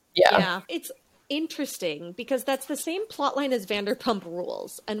drunk. Yeah. It's interesting because that's the same plot line as Vanderpump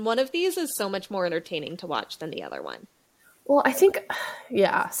Rules, and one of these is so much more entertaining to watch than the other one. Well, I think,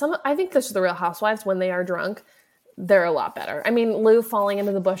 I think this is the Real Housewives when they are drunk. They're a lot better. I mean, Lou falling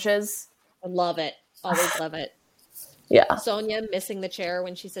into the bushes. I love it. Always love it. Yeah. Sonia missing the chair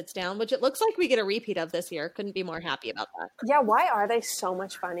when she sits down, which it looks like we get a repeat of this year. Couldn't be more happy about that. Yeah, why are they so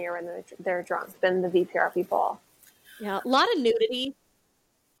much funnier when they're drunk than the VPR people? Yeah, a lot of nudity.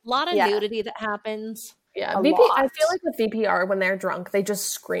 Nudity that happens. Yeah. A VP, lot. I feel like with VPR, when they're drunk, they just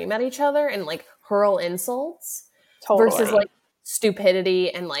scream at each other and like hurl insults versus like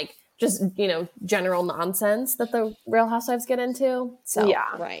stupidity and like just, general nonsense that the Real Housewives get into. So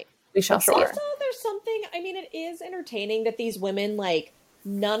yeah, Right. we shall see. Also, there's something, I mean, it is entertaining that these women, like,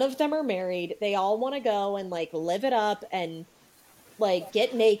 none of them are married. They all want to go and, like, live it up and, like,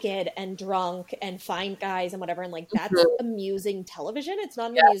 get naked and drunk and find guys and whatever. And, like, that's amusing television. It's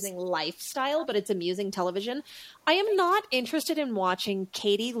not an amusing lifestyle, but it's amusing television. I am not interested in watching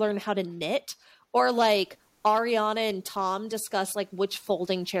Katie learn how to knit or, like, Ariana and Tom discuss like which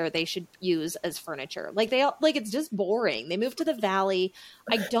folding chair they should use as furniture. Like it's just boring. They moved to the Valley.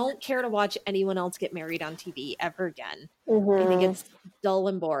 I don't care to watch anyone else get married on TV ever again. I think it's dull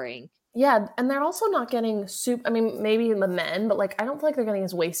and boring. Yeah, and they're also not getting I mean, maybe the men, but like I don't feel like they're getting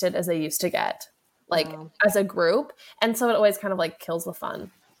as wasted as they used to get, like as a group. And so it always kind of like kills the fun.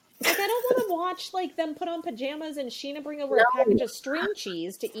 Like I don't want to watch like them put on pajamas and Sheena bring over a package of string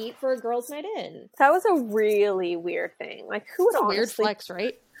cheese to eat for a girls' night in. That was a really weird thing. Like who would It's a honestly... weird flex,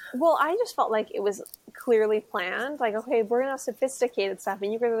 right? Well, I just felt like it was clearly planned. Like, okay, we're gonna have sophisticated stuff,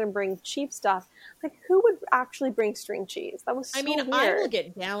 and you're gonna bring cheap stuff. Like, who would actually bring string cheese? That was so weird. I will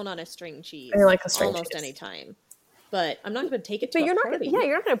get down on a string cheese. I like a string almost cheese. any time. But I'm not going to take it to But you're a not. party.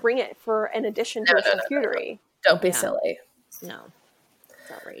 You're not going to bring it for an addition to a charcuterie. Don't be silly. No,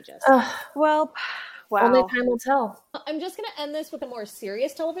 it's outrageous. Well, wow. Only time will tell. I'm just going to end this with a more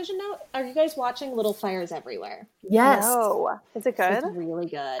serious television note. Are you guys watching Little Fires Everywhere? Yes. No. Is it good? It's really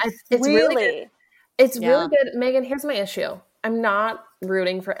good. It's really good. It's Yeah. really good. Megan, here's my issue. I'm not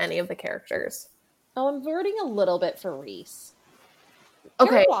rooting for any of the characters. Oh, I'm rooting a little bit for Reese. Okay.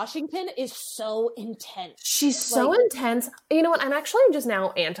 Kerry Washington is so intense. She's so intense. You know what? I'm actually just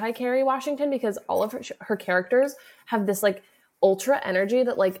now anti-Kerry Washington because all of her characters have this like ultra energy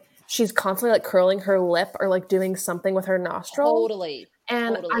that like she's constantly like curling her lip or like doing something with her nostril. Totally.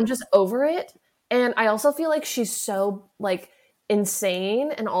 And I'm just over it. And I also feel like she's so like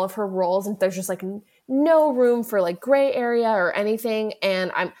insane in all of her roles and there's just like no room for like gray area or anything.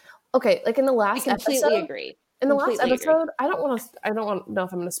 And I'm okay, like in the last completely episode, agree. in the last episode, I don't want to know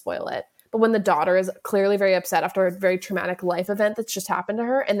if I'm going to spoil it, but when the daughter is clearly very upset after a very traumatic life event that's just happened to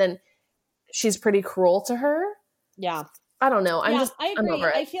her, and then she's pretty cruel to her. Yeah. I don't know. I agree. I'm over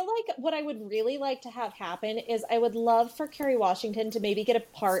it. I feel like what I would really like to have happen is I would love for Kerry Washington to maybe get a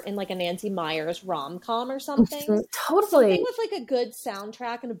part in like a Nancy Meyers rom-com or something. Totally. Something with like a good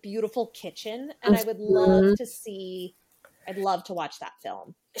soundtrack and a beautiful kitchen. And I would love to I'd love to watch that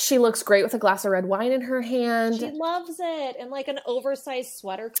film. She looks great with a glass of red wine in her hand. She loves it. And like an oversized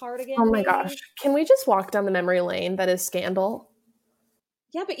sweater cardigan. Oh my gosh. Can we just walk down the memory lane that is Scandal?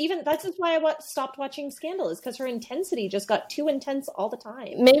 Yeah, but even that's just why I stopped watching Scandal is because her intensity just got too intense all the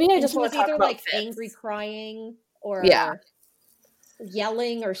time. Maybe I and just she want was to talk either about like Fitz. angry crying or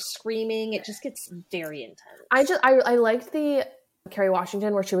yelling or screaming. It just gets very intense. I liked the Kerry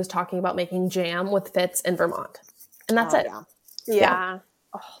Washington where she was talking about making jam with Fitz in Vermont. And that's it. Yeah.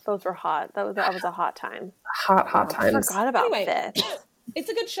 Oh, those were hot. That was a hot time. Hot times. I forgot about Anyway, this. it's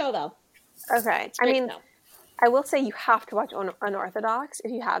a good show though. Okay. Great show. I will say you have to watch Unorthodox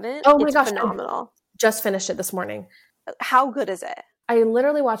if you haven't. Oh my It's gosh, phenomenal. Just finished it this morning. How good is it? I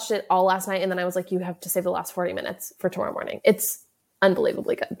literally watched it all last night, and then I was like, you have to save the last 40 minutes for tomorrow morning. It's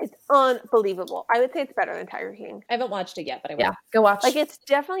unbelievably good. It's unbelievable. I would say it's better than Tiger King. I haven't watched it yet, but I will. Yeah, go watch. Like, it's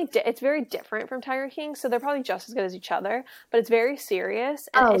definitely, it's very different from Tiger King, so they're probably just as good as each other, but it's very serious,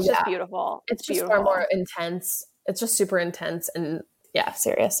 and it's just beautiful. It's just beautiful. far more intense. It's just super intense and, yeah,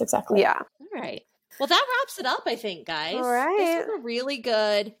 serious, exactly. Yeah. All right. Well, that wraps it up, I think, guys. All right. This was a really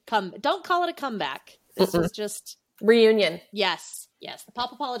good don't call it a comeback. This was just... Reunion. Yes. The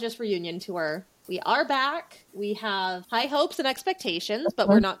Pop Apologist reunion tour. We are back. We have high hopes and expectations, but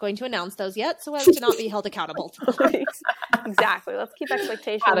we're not going to announce those yet so as to not be held accountable to them. Exactly. Let's keep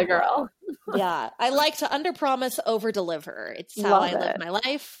expectations. Atta girl. Yeah. I like to underpromise, overdeliver. It's how I live my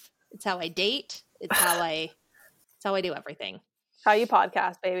life. It's how I date. It's how I do everything. How you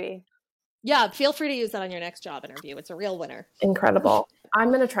podcast, baby. Yeah, feel free to use that on your next job interview. It's a real winner. Incredible. I'm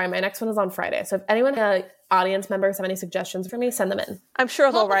going to try. My next one is on Friday. So if anyone, audience members, have any suggestions for me, send them in. I'm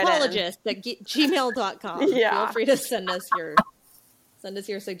sure they'll write in. Popapologist@gmail.com. Yeah. Feel free to send us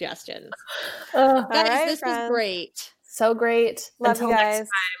your suggestions. All Guys, right, this was great. So great. Love Until you guys. next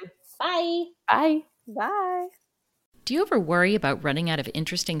time. Bye. Bye. Bye. Do you ever worry about running out of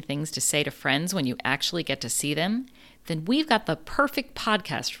interesting things to say to friends when you actually get to see them? Then we've got the perfect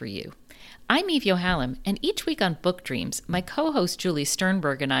podcast for you. I'm Eve Yohalem, and each week on Book Dreams, my co-host Julie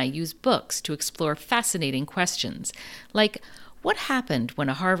Sternberg and I use books to explore fascinating questions, like what happened when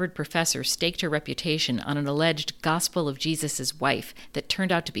a Harvard professor staked her reputation on an alleged Gospel of Jesus' wife that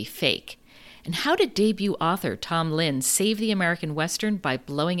turned out to be fake? And how did debut author Tom Lynn save the American Western by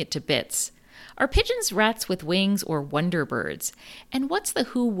blowing it to bits? Are pigeons rats with wings or wonder birds? And what's the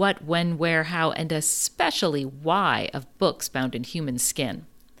who, what, when, where, how, and especially why of books bound in human skin?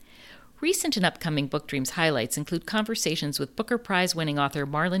 Recent and upcoming Book Dreams highlights include conversations with Booker Prize-winning author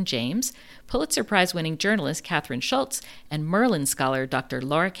Marlon James, Pulitzer Prize-winning journalist Catherine Schultz, and Merlin scholar Dr.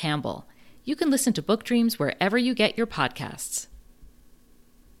 Laura Campbell. You can listen to Book Dreams wherever you get your podcasts.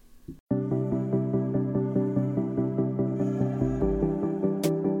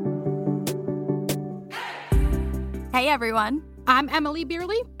 Hey everyone, I'm Emily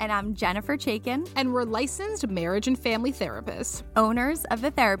Beerley, and I'm Jennifer Chaikin, and we're licensed marriage and family therapists, owners of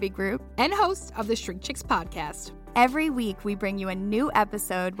the therapy group, and hosts of the Shrink Chicks podcast. Every week we bring you a new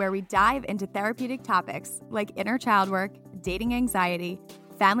episode where we dive into therapeutic topics like inner child work, dating anxiety,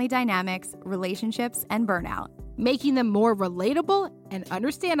 family dynamics, relationships, and burnout, making them more relatable and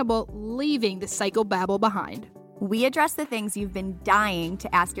understandable, leaving the psychobabble behind. We address the things you've been dying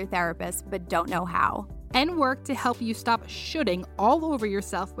to ask your therapist but don't know how, and work to help you stop shooting all over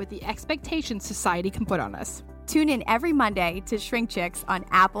yourself with the expectations society can put on us. Tune in every Monday to Shrink Chicks on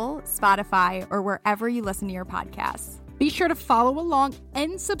Apple, Spotify, or wherever you listen to your podcasts. Be sure to follow along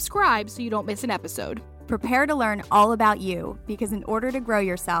and subscribe so you don't miss an episode. Prepare to learn all about you, because in order to grow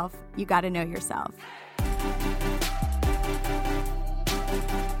yourself, you got to know yourself.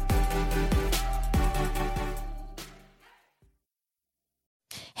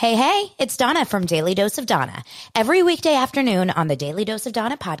 Hey, it's Donna from Daily Dose of Donna. Every weekday afternoon on the Daily Dose of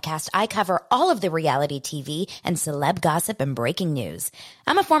Donna podcast, I cover all of the reality TV and celeb gossip and breaking news.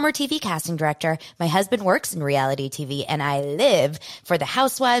 I'm a former TV casting director. My husband works in reality TV, and I live for the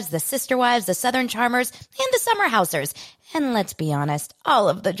Housewives, the Sister Wives, the Southern Charmers, and the Summer Housers. And let's be honest, all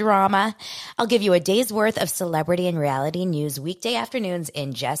of the drama. I'll give you a day's worth of celebrity and reality news weekday afternoons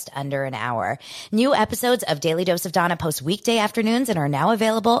in just under an hour. New episodes of Daily Dose of Donna post weekday afternoons and are now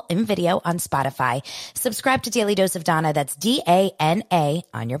available in video on Spotify. Subscribe to Daily Dose of Donna, that's DANA,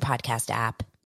 on your podcast app.